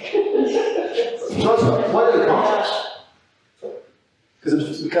 So let's go. What is the conscience?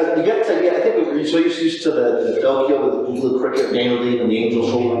 Because you get to, I think we're so used to the Pinocchio with the little cricket, Ganymede, and the angel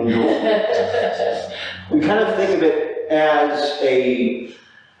shoulder. We kind of think of it as a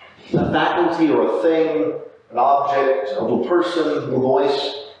faculty or a thing, an object, a little person, a little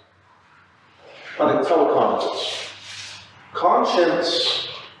voice. But it's not what conscience is. Conscience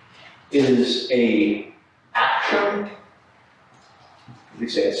is a action. We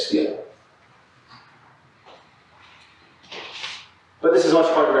say a skill. But this is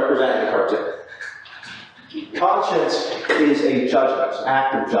much harder to represent in the cartoon. Conscience is a judgment, an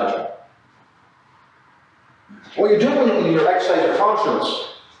act of judgment. What you're doing when you're exercising your conscience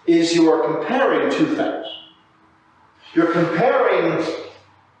is you are comparing two things. You're comparing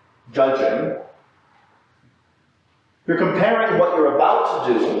judging. You're comparing what you're about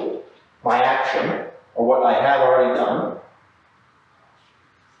to do, my action, or what I have already done,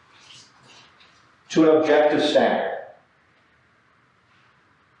 to an objective standard.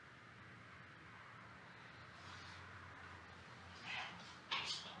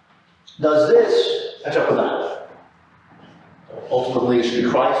 Does this match up with that? Ultimately, it should be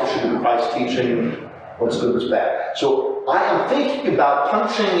Christ, it should be Christ's teaching, what's good, what's bad. So I am thinking about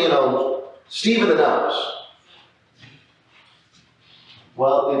punching, Steve in the nose.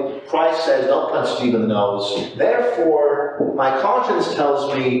 Well, if Christ says, don't punch Steve in the nose, therefore, my conscience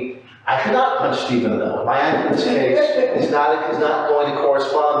tells me I cannot punch Steve in the nose. My act in this case is not going to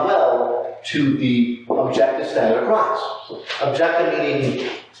correspond well to the objective standard of Christ. Objective meaning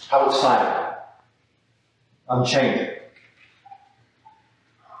outside, unchanging.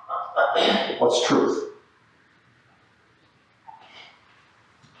 What's truth?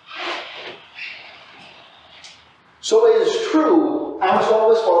 So it is true, I must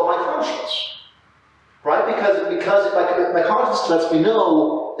always follow my conscience. Right? Because my conscience lets me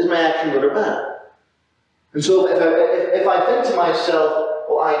know, is my action good or bad? And so if I think to myself,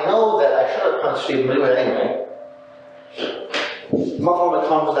 well, I know that I should have punched Steve, but anyway, I'm not following my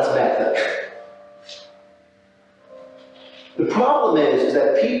conscience, that's a bad thing. The problem is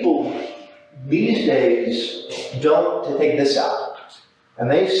that people these days don't take this out. And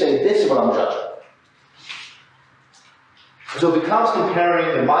they say, this is what I'm judging. So it becomes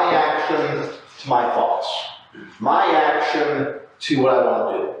comparing my action to my thoughts. My action to what I want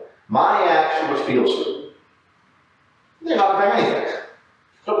to do. My action what feels good. They're not comparing anything.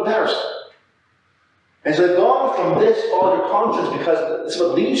 No comparison. And so they've gone from this, follow your conscience, because it's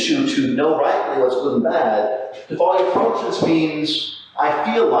what leads you to know rightly what's good and bad, to follow your conscience means,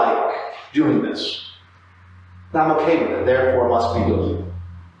 I feel like doing this. And I'm okay with it, therefore it must be good.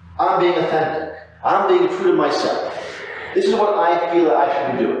 I'm being authentic. I'm being true to myself. This is what I feel that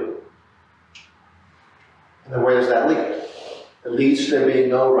I should be doing. And then where does that lead? It leads to there being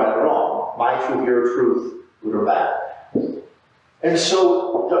no right or wrong. My truth, your truth, good or bad. And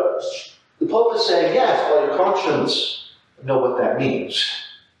so the Pope is saying, yes, well, your conscience, know what that means.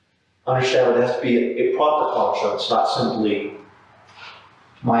 Understand it has to be a proper conscience, not simply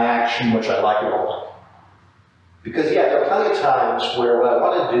my action, which I like or don't like. Because, yeah, there are plenty of times where what I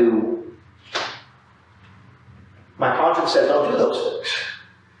want to do, my conscience says, don't do those things.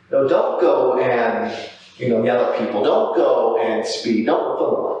 No, don't go and, yell at people. Don't go and speed. Don't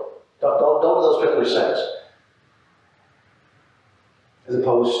do those particular sins. As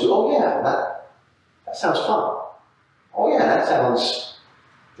opposed to, oh yeah, that sounds fun. Oh yeah, that sounds,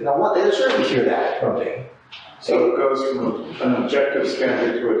 what, they deserve to hear that from me. So it goes from an objective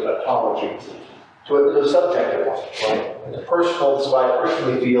standard to a tautology. To a subjective one, right? It's a personal, this is what I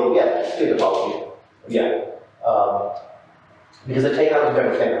personally feel, yeah, it's good about you. Yeah. Because they take out the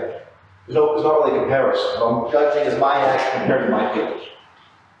better thing. There's not really a comparison. What I'm judging is my action compared to my feelings.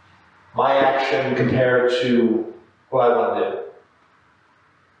 My action compared to what I want to do.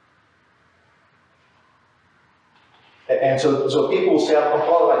 And so people will say, I'm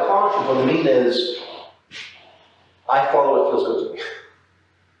following my conscience. What they mean is, I follow what feels good to me.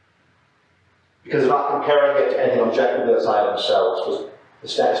 Because they're not comparing it to anything objective outside themselves, because the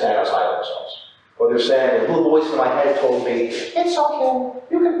stand outside themselves. Or they're saying, a little voice in my head told me, it's okay,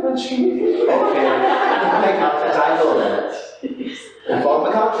 you can punch me. Okay, my conscience, I know that. I follow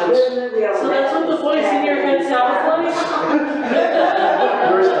my conscience. So that's what the voice in your head sounds like?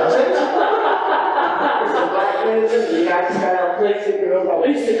 Yours doesn't? The guy got out place the girl that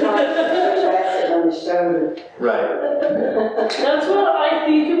was the conscience on the shoulder. Right. That's what I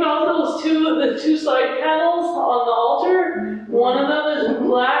think about the two side panels on the altar. One of them is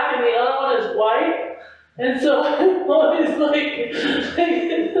black and the other one is white. And so I'm always like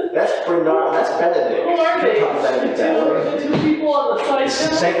That's Bernard, that's Benedict. who are they? The two people on the side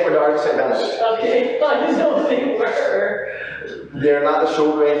panel? Saint Bernard and Saint Benedict. Okay, I didn't know they were. They're not the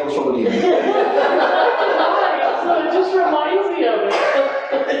shoulder angel, shoulder demon. So it just reminds me of it.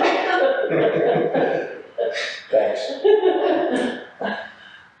 Thanks.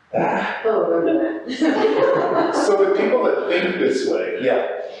 So the people that think this way, Yeah.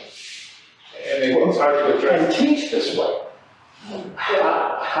 and it's hard to And address, teach this way.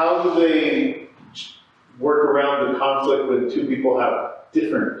 how do they work around the conflict when two people have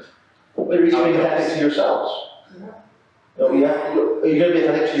different? Well, you're each being authentic to yourselves. No, are you going to be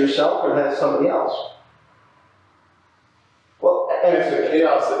authentic to yourself or authentic to somebody else? Well, and It's the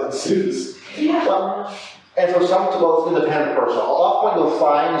chaos that ensues. Well, and for some, well, it's independent person. Often what you'll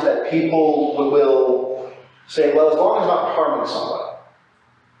find is that people will say, well, as long as I'm not harming somebody,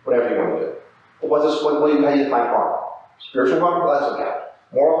 whatever you want to do. But how do you define harm? Spiritual harm, well, that's okay.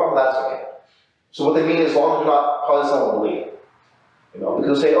 Moral harm, that's okay. So what they mean is, as long as you're not causing someone to bleed.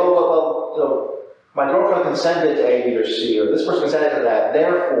 Because they say, oh, well, my girlfriend consented to A, B, or C, or this person consented to that,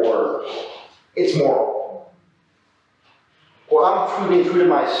 therefore, it's moral. Or I'm being true to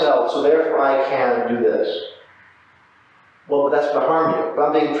myself, so therefore I can do this. Well, but that's going to harm you. But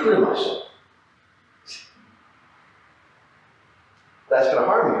I'm being true to myself. That's going to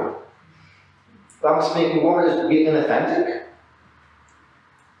harm you. But I'm just making woman just be inauthentic?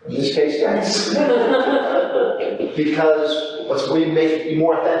 In this case, yes. Because what's going to make you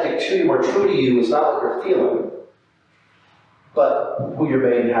more authentic to you, more true to you, is not what you're feeling, but who you're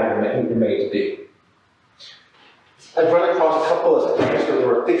made and how you're made to be. I've run across a couple of, I guess they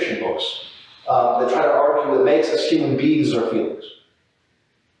were fiction books, that try to argue what makes us human beings our feelings.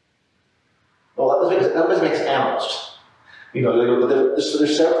 Well, that doesn't make us animals.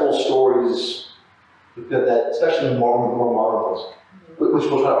 There's several stories that especially in more modern ones, which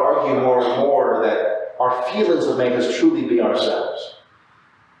will try to argue more and more that our feelings will make us truly be ourselves.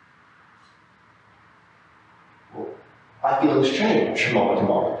 Well, my feelings change from moment to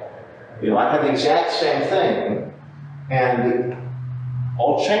moment. I have the exact same thing, and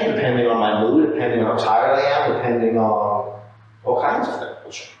all change depending on my mood, depending on how tired I am, depending on all kinds of things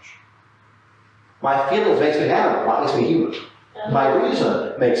will change. My feelings makes me an animal, not makes me human. My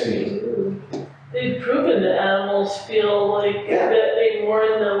reason makes me human. They've proven that animals feel like that they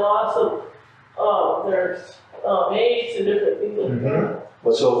mourn the loss of their mates and different things like that.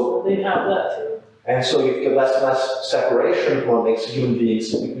 But So they have that too. And so you get less and less separation from what makes human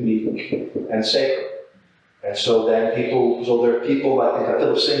beings unique and sacred. And so then there are people, I think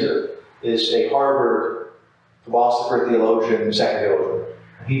Philip Singer is a Harvard philosopher, theologian, second theologian.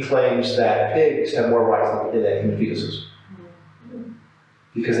 He claims that pigs have more rights than human fetuses.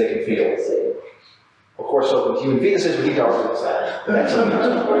 Because they can feel. Of course, so with human fetuses, we need to argue against that. That's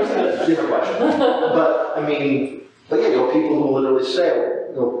a different question. But people who literally say,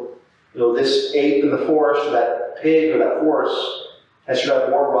 this ape in the forest, or that pig, or that horse, and should have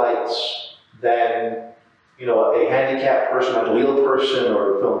more rights than, you know, a handicapped person, a wheel person,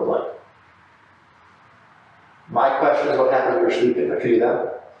 or fill in the blank. My question is, what happens when you're sleeping? I can do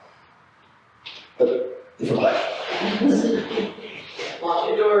that. But different question. Lock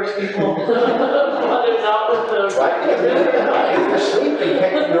your doors, people. There's out with the. Right? If you're sleeping,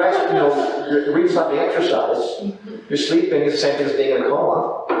 you're actually, you know, you're reading something exercise. You're sleeping is the same thing as being in a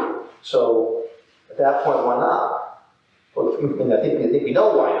coma. So at that point, why not? Well, I think we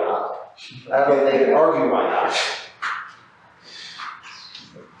know why not. I don't know if they can argue why not.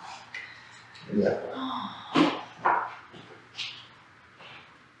 Yeah.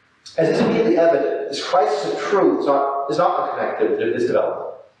 As is immediately evident, this crisis of truth is not unconnected to this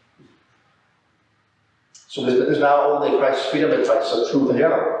development. So there's now only a crisis of freedom, but a crisis of truth in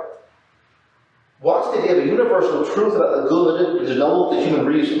general. Once the idea of a universal truth about the good is known to human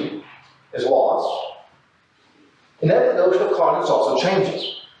reason is lost, and then the notion of conscience also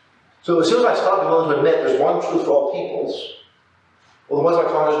changes. So as soon as I stop being willing to admit there's one truth for all peoples, well, then what is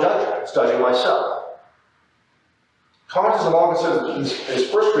my conscience judging? It's judging myself. Conscience is no longer considered its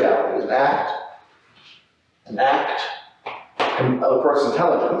first reality as an act of a person's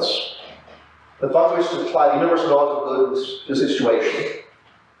intelligence, the function which is to apply the universal laws of good to the situation,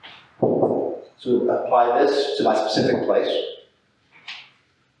 to apply this to my specific place.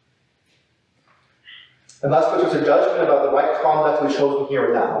 And thus puts us a judgment about the right conduct we've chosen here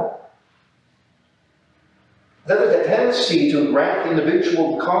and now. Then there's a tendency to grant the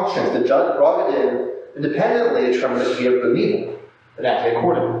individual conscience the judge prerogative independently determine the good and evil, and acting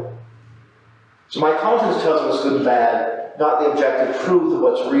accordingly. So my conscience tells me what's good and bad, not the objective truth of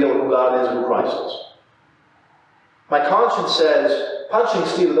what's real, who God is, and who Christ is. My conscience says, punching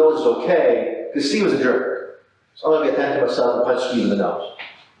Steve in the nose is okay, because Steve is a jerk. So I'm going to be attentive to myself and punch Steve in the nose.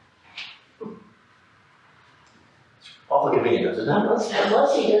 It's awfully convenient, isn't it? Unless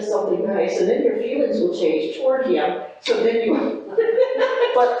he does something nice, and then your feelings will change toward him, so then you...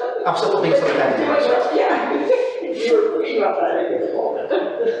 But I'm still being so attentive to myself. Yeah, you were thinking about that in the moment.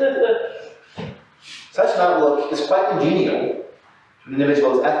 Such an outlook is quite congenial to an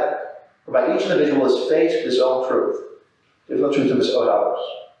individual's ethic, whereby each individual is faced with his own truth, different truth of his own others.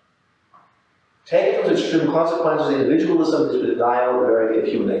 Taken to its extreme consequences, individualism is the denial of the very of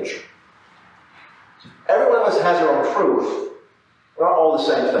human nature. Every one of us has their own truth. We're not all the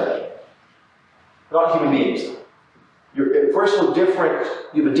same thing. We're not human beings. You're first of all different,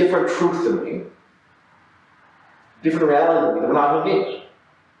 you have a different truth than me, different reality than me, we're not human beings.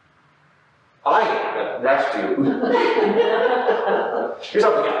 I am, that's you. Here's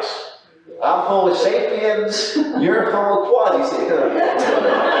something else. I'm Homo sapiens, you're Homo quasi-sapiens.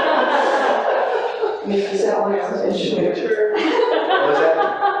 Makes it sound like I'm so short. What was that?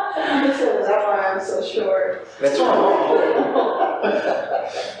 He said, that's why I'm so short. That's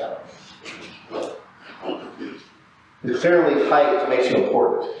clearly height makes you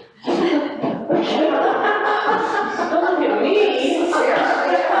important. Don't look at me. I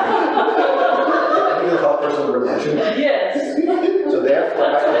think the top person of religion. Yes. So therefore,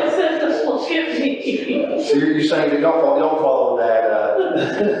 That's what I said, just look at me. so you're saying you don't follow that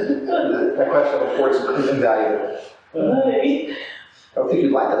that question of importance and value. Hey, I don't think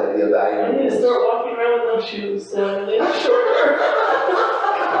you'd like that idea of value. I need to start walking around with no shoes, so they're shorter.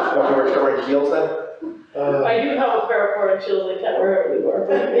 Wearing heels then? I do have a pair of porta heels I can't wear anymore,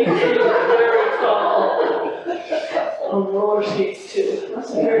 but it makes me look very tall. On roller skates too,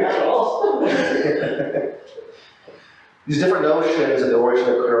 that's very tall. These different notions of the origin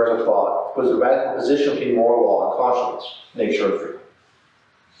of currents of thought was a radical position between moral law and conscience, nature and freedom.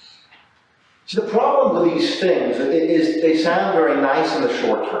 See, the problem with these things is they sound very nice in the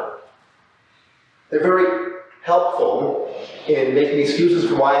short term. They're very helpful in making excuses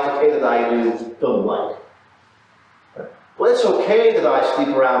for why it's okay that I do fill in the blank. Well, it's okay that I sleep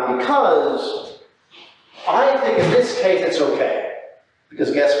around because I think in this case it's okay.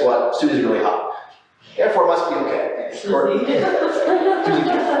 Because guess what? Susie's really hot. Therefore, it must be okay. Or, Susie Q. Is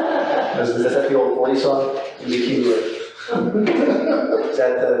that the old 40s song? Susie Q. Is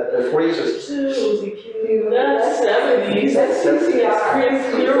that the 40s or? Susie Q. That's 70s. That's Chris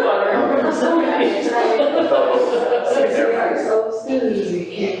Clearwater. Susie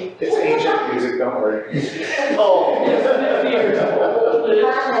Q. It's ancient music, don't worry. Oh. Yeah, 50 years old. I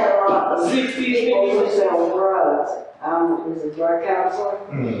had a lot of 60s, people who maybe. sell drugs. I was a drug counselor,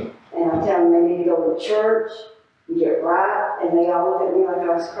 Mm. and I'm telling them they need to go to church and get right, and they all looked at me like I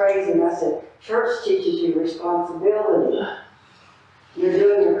was crazy, and I said, church teaches you responsibility. You're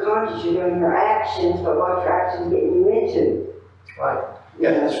doing your conscience, you're doing your actions, but what your actions getting you into. Right.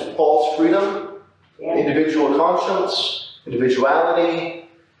 Yeah, it's false freedom, Yeah. individual conscience, individuality,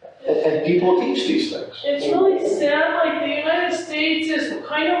 and people teach these things. It's really sad, like the United States is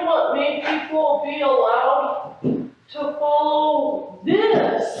kind of what made people be allowed to follow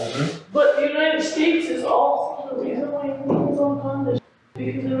this. But the United States is also the reason why everyone's on condition,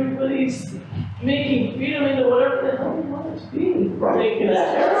 because everybody's making freedom into whatever the hell they want it to be. Right. Like, it's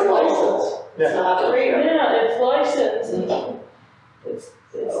It's terrible. licensed, it's not freedom. Yeah, it's licensed, and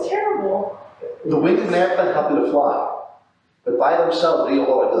it's terrible. The wings of an airplane help you to fly, but by themselves, they do a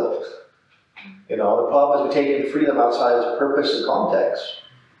lot of good. You know, the problem is we're taking freedom outside its purpose and context,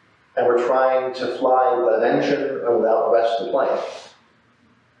 and we're trying to fly without an engine and without the rest of the plane.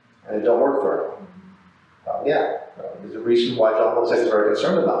 And it don't work very well. There's a reason why John Paul II is very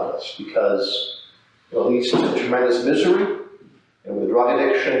concerned about this, because it leads to tremendous misery, and with drug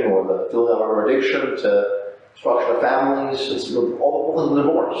addiction or the fill-down addiction to destruction of families, it's all the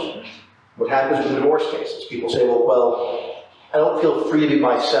divorce. What happens with divorce cases? People say, well, I don't feel free to be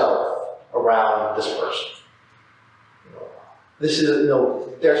myself around this person. This is,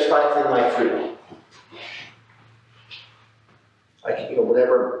 they're stifling my freedom. I can,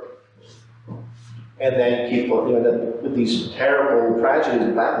 whatever. And then people, end up with these terrible tragedies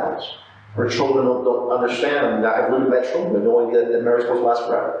in families where children don't understand. I've lived with children, they have no idea that marriage is supposed to last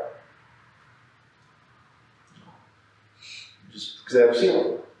forever. Just because they haven't seen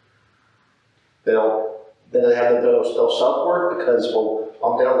it. They'll self-work because, well,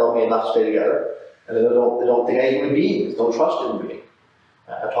 mom and dad don't love me enough to stay together. And they don't think any human beings, don't trust human beings.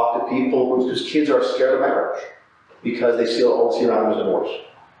 I've talked to people whose kids are scared of marriage because they still see around them as divorce.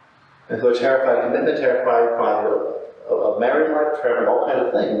 And so they're terrified of commitment, terrified of married life, terrified of all kinds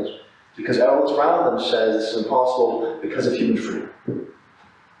of things, because everyone that's around them says this is impossible because of human freedom.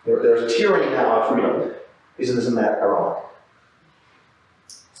 There's a tyranny now of freedom. Isn't that ironic?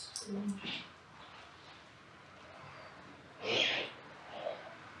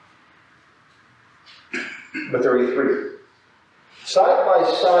 Number 33. Side by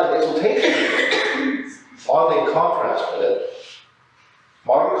side, the exaltation, oddly in contrast with it,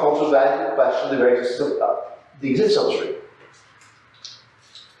 modern cultures ask the question of the very existence of the street.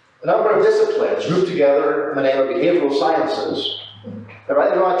 A number of disciplines grouped together in the name of behavioral sciences that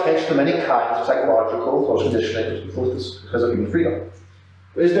rightly draw attention to many kinds of psychological, social conditioning because of human freedom.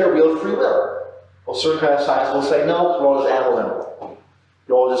 But is there real free will? Well, certain kinds of science will say no, because we're all just animals anyway.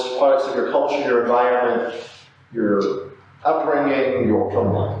 You're all just products of your culture, your environment, your upbringing, your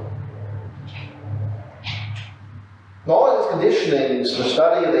life. And all of these conditionings, the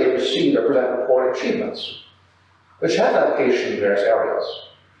study they have received represent important achievements, which have application in various areas.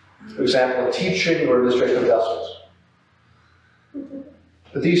 For example, in teaching or administration of justice.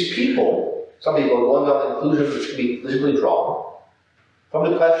 But these people, some people are going down conclusions which can be legally drawn from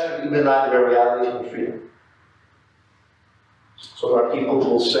the question even deny the very reality of human freedom. So there are people who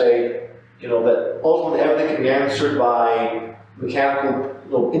will say, that ultimately everything can be answered by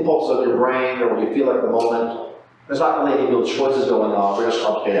mechanical impulses of your brain or what you feel like at the moment. There's not really any real choices going on, we're just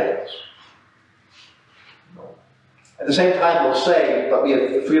complicated animals. At the same time, they'll say, but we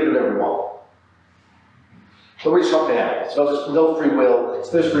have freedom to do whatever we want. But we're just complicated animals. So no free will.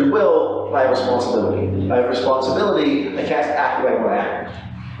 So there's free will, but I have responsibility. If I have responsibility, I can't act the way I want to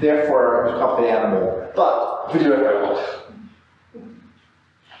act. Therefore, I'm a complicated animal. But we do whatever I want.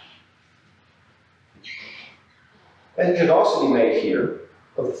 And it can also be made here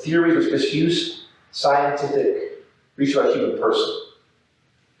of the theories which misuse scientific research about the human person.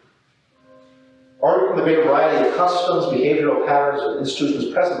 Arguing from the great variety of customs, behavioral patterns, and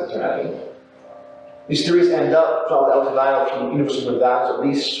institutions present in humanity, these theories end up without denial from universal human values, at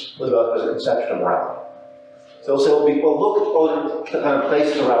least without a conception of morality. So they'll say, well, look at all the kind of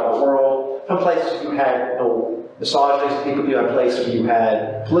places around the world. Some places you had misogyny, people you had places where you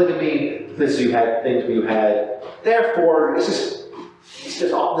had polygamy, places you had things where you had. Therefore, it's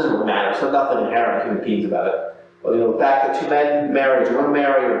just all doesn't matter. There's nothing inherent in human beings about it. Well, the fact that two men marry, or one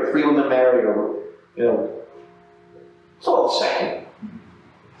marry, or three women marry, or it's all the same.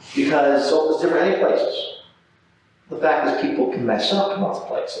 Because it's different in any places. The fact is people can mess up in lots of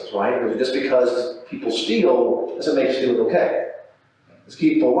places, right? Just because people steal doesn't make stealing okay. Because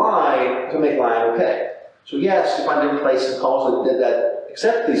people lie doesn't make lying okay. So yes, you find different places and cultures that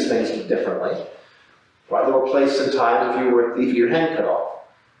accept these things differently. Right? There were places and times if you were a thief, your hand cut off.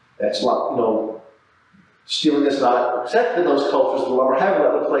 That's not, stealing is not accepted in those cultures. The lumber have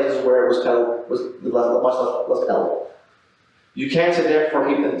other places where it was much less palatable. You can't say therefore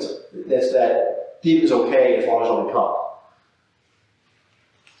that thief is okay as long as you don't caught.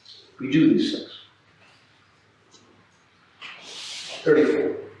 We do these things.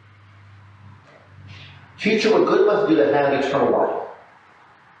 34. Teacher, what good must I do to have eternal life?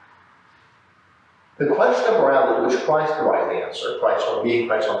 The question of morality, which Christ provides the answer, Christ's own being,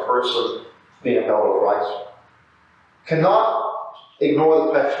 Christ's own person, being a fellow of Christ, cannot ignore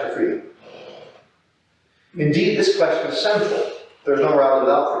the question of freedom. Indeed, this question is central. There is no morality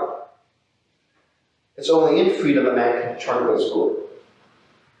without freedom. It's only in freedom that man can turn to what is good.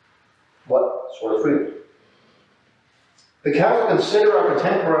 What sort of freedom? The Catholic consider our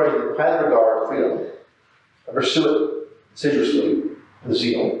contemporary with present regard for freedom, and pursue it assiduously with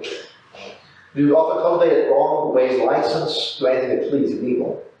zeal. We would often cultivate it wrong ways, license, do anything that pleases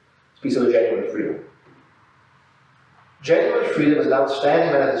evil. Speaks of a genuine freedom. Genuine freedom is an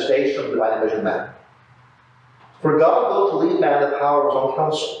outstanding manifestation of the divine vision of man. For God will to lead man the power of his own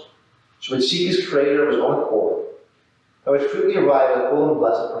counsel, so he'd seek his creator of his own accord, and would freely arrive at full and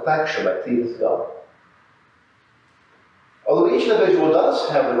blessed perfection by pleading with God. Although each individual does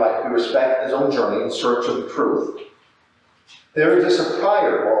have the right to respect his own journey in search of the truth, there exists a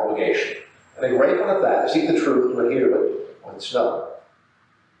prior moral obligation, and a great one at that, to seek the truth and adhere to it when it's known.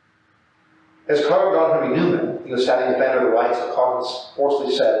 As Karol John Henry Newman, the standing defender of the rights of conscience,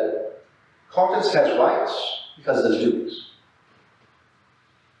 forcefully said, conscience has rights because it has duties.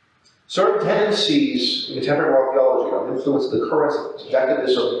 Certain tendencies in contemporary moral theology are influence the currents of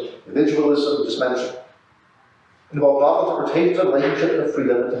subjectivism, individualism, just mentioned, involve novel interpretations of relationship and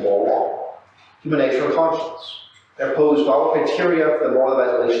freedom to moral law, human nature and conscience, and impose novel criteria for the moral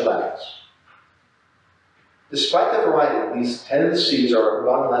evaluation of acts. Despite the variety, these tendencies are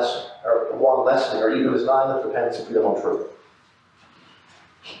one lessening or even as nine of dependence of freedom on truth.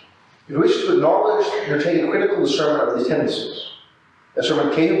 If you wish to acknowledge and undertake a critical discernment of these tendencies, a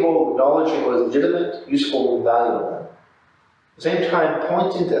discernment capable of acknowledging what is legitimate, useful, and valuable in them, at the same time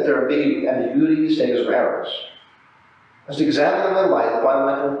pointing at their ambiguities, dangers, or errors, as to examine them in their light of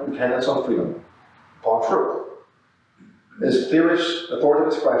fundamental dependence on freedom, upon truth. It is the clearest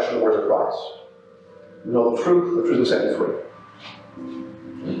authoritative expression of the words of Christ. You know the truth will set you free.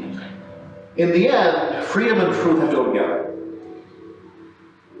 In the end, freedom and truth have to go together.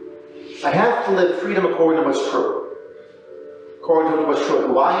 I have to live freedom according to what's true. According to what's true,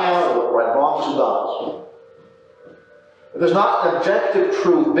 who I am, or what belongs to God. If there's not an objective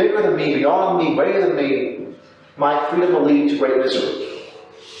truth bigger than me, beyond me, greater than me, my freedom will lead to great misery.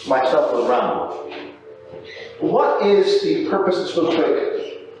 Myself will drown. What is the purpose of Snowflake?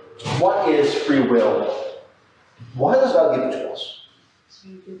 What is free will? Why does God give it to us? So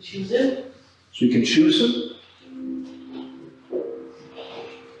you can choose it. So you can choose Him.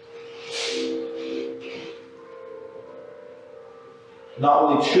 Not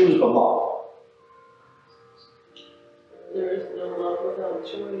only choose, but love. There is no love without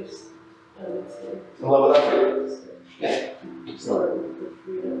choice, I would say. And love without freedom. Yeah. Start with the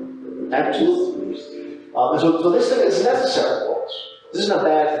freedom. Absolutely. So this thing is necessary for us. This isn't a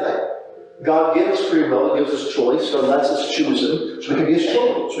bad thing. God gives us free will, He gives us choice, so lets us choose Him, so we can be His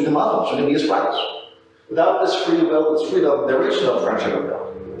children, so we can love Him, so we can be His friends. Without this free will, this freedom, there is no friendship with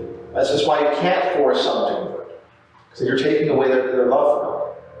God. That's just why you can't force someone to convert, because you're taking away their love for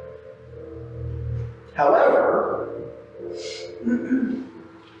God. However,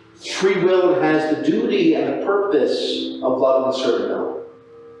 free will has the duty and the purpose of loving and serving God.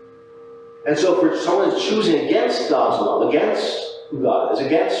 And so for someone who's choosing against God's love, against who God is,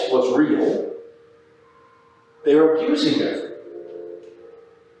 against what's real, they are abusing their freedom.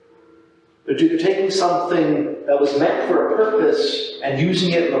 They're taking something that was meant for a purpose and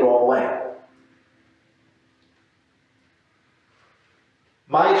using it in the wrong way.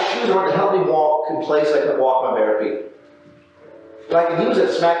 My shoes are to help me walk in places I can walk my bare feet. But I can use it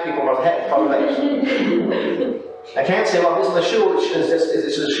to smack people on the head, face. I can't say, well, this is the shoe,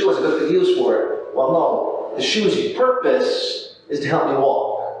 the shoe has a good use for it. Well, no. The shoe's purpose is to help me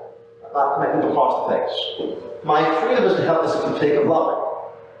walk, not to make people cross the face. My freedom is to help us for the sake of loving,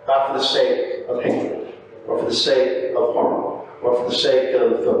 not for the sake of hatred, or for the sake of harm, or for the sake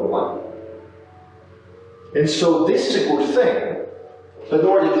of money. And so this is a good thing, but in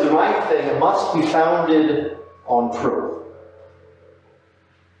order to do the right thing, it must be founded on truth.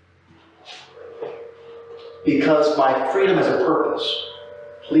 Because my freedom has a purpose,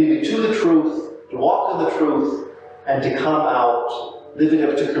 to lead me to the truth, to walk in the truth, and to come out living in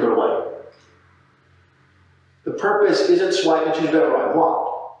a particular way. The purpose isn't so I can choose whatever I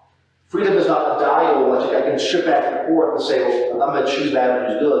want. Freedom is not a dial that I can shift back and forth and say, well, I'm going to choose bad and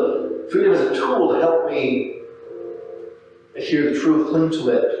choose good. Freedom is a tool to help me hear the truth, cling to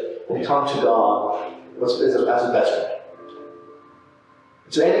it, and come to God. That's the best way.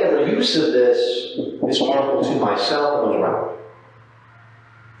 So any other use of this is harmful to myself and those around me.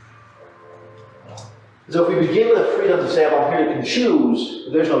 So if we begin with the freedom to say, well, I'm here to choose,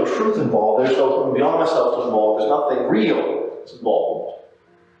 there's no truth involved, there's no beyond myself involved, there's nothing real involved.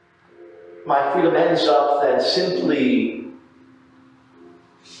 My freedom ends up then simply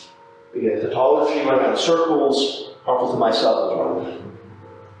being a tautology, running around in circles, harmful to myself as well.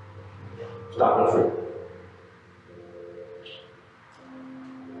 It's not no freedom.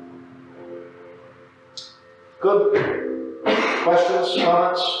 Good. Questions,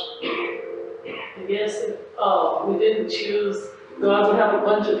 comments? I guess if we didn't choose, God would have a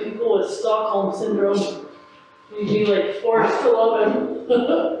bunch of people with Stockholm syndrome. We'd be like forced to love him.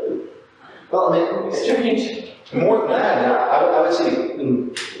 Well, I mean, Strange. more than that, I would say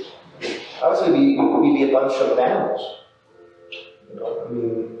we'd be a bunch of animals. You know, I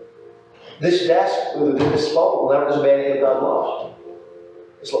mean, this desk, this bubble will never disobey any of God's laws.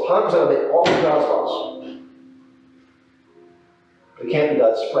 It's 100% obey all of God's laws. It can't be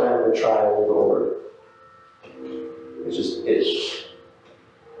God's friend or child or it just is.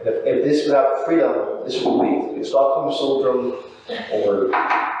 And if this without freedom, this would be Stockholm syndrome or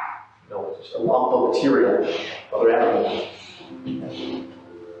just a lump of material, other animal.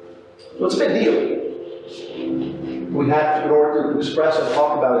 So it's a big deal. We have to, in order to express and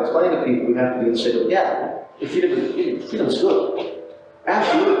talk about and explain to people, we have to be able to say, yeah, freedom is good.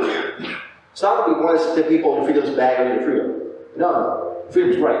 Absolutely. It's not that we want to say to people, your freedom's bad or your freedom. No,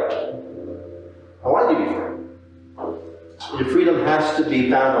 freedom's right. I want you to be free. Your freedom has to be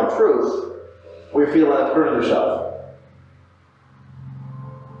found on truth, or your freedom will not hurt yourself.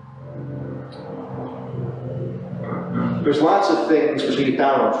 There's lots of things which can be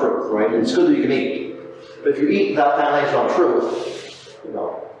found on truth, right? It's good that you can eat. But if you eat without foundation on truth,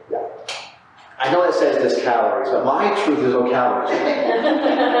 yeah. I know it says there's calories, but my truth is no calories.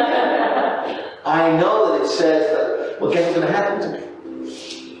 I know that it says that, well, guess what's going to happen to me?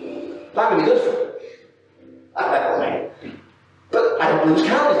 It's not going to be good for me. But I don't believe there's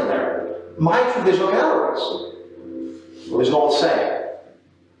calories in there. My truth, there's no calories. Well, there's an old saying.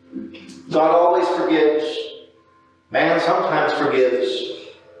 God always forgives. Man sometimes forgives.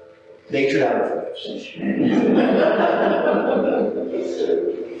 Nature never forgives.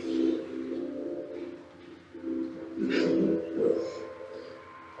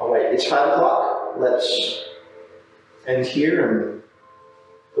 All right, it's 5 o'clock. Let's end here. And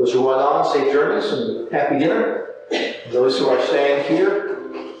those who are on, safe journeys and happy dinner. Those who are staying here,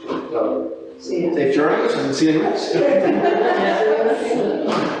 safe journeys and see you next. That's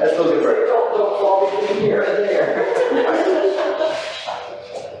supposed to be great. Don't fall between here and there.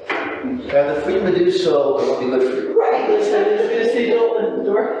 You have the freedom to do so, it will be good for you. Right. I was going to say, don't open the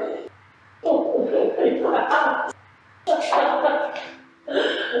door.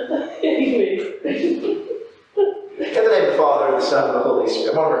 Anyways. In the name of the Father, and the Son, and the Holy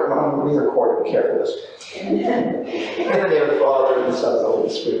Spirit. I'm recording, be careful with this. In the name of the Father, and the Son, and the Holy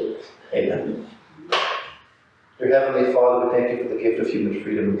Spirit. Amen. Dear Heavenly Father, we thank you for the gift of human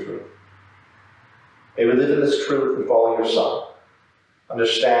freedom and truth. May we live in this truth and follow your Son.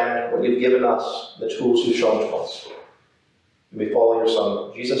 Understand what you've given us, the tools you've shown to us. May we follow your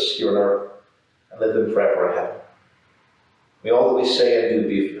Son, Jesus, here on earth, and live them forever in heaven. May all that we say and do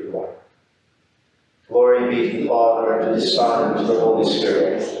be for your glory. Glory be to the Father, and to the Son, and to the Holy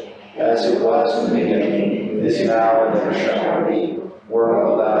Spirit, as it was in the beginning, is now, and ever shall be,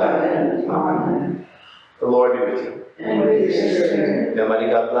 world without end. Amen. The Lord be with you. And with your spirit. May Almighty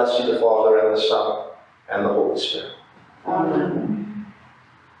God bless you, the Father, and the Son, and the Holy Spirit. Amen.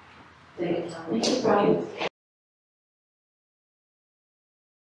 Thank you, Brian.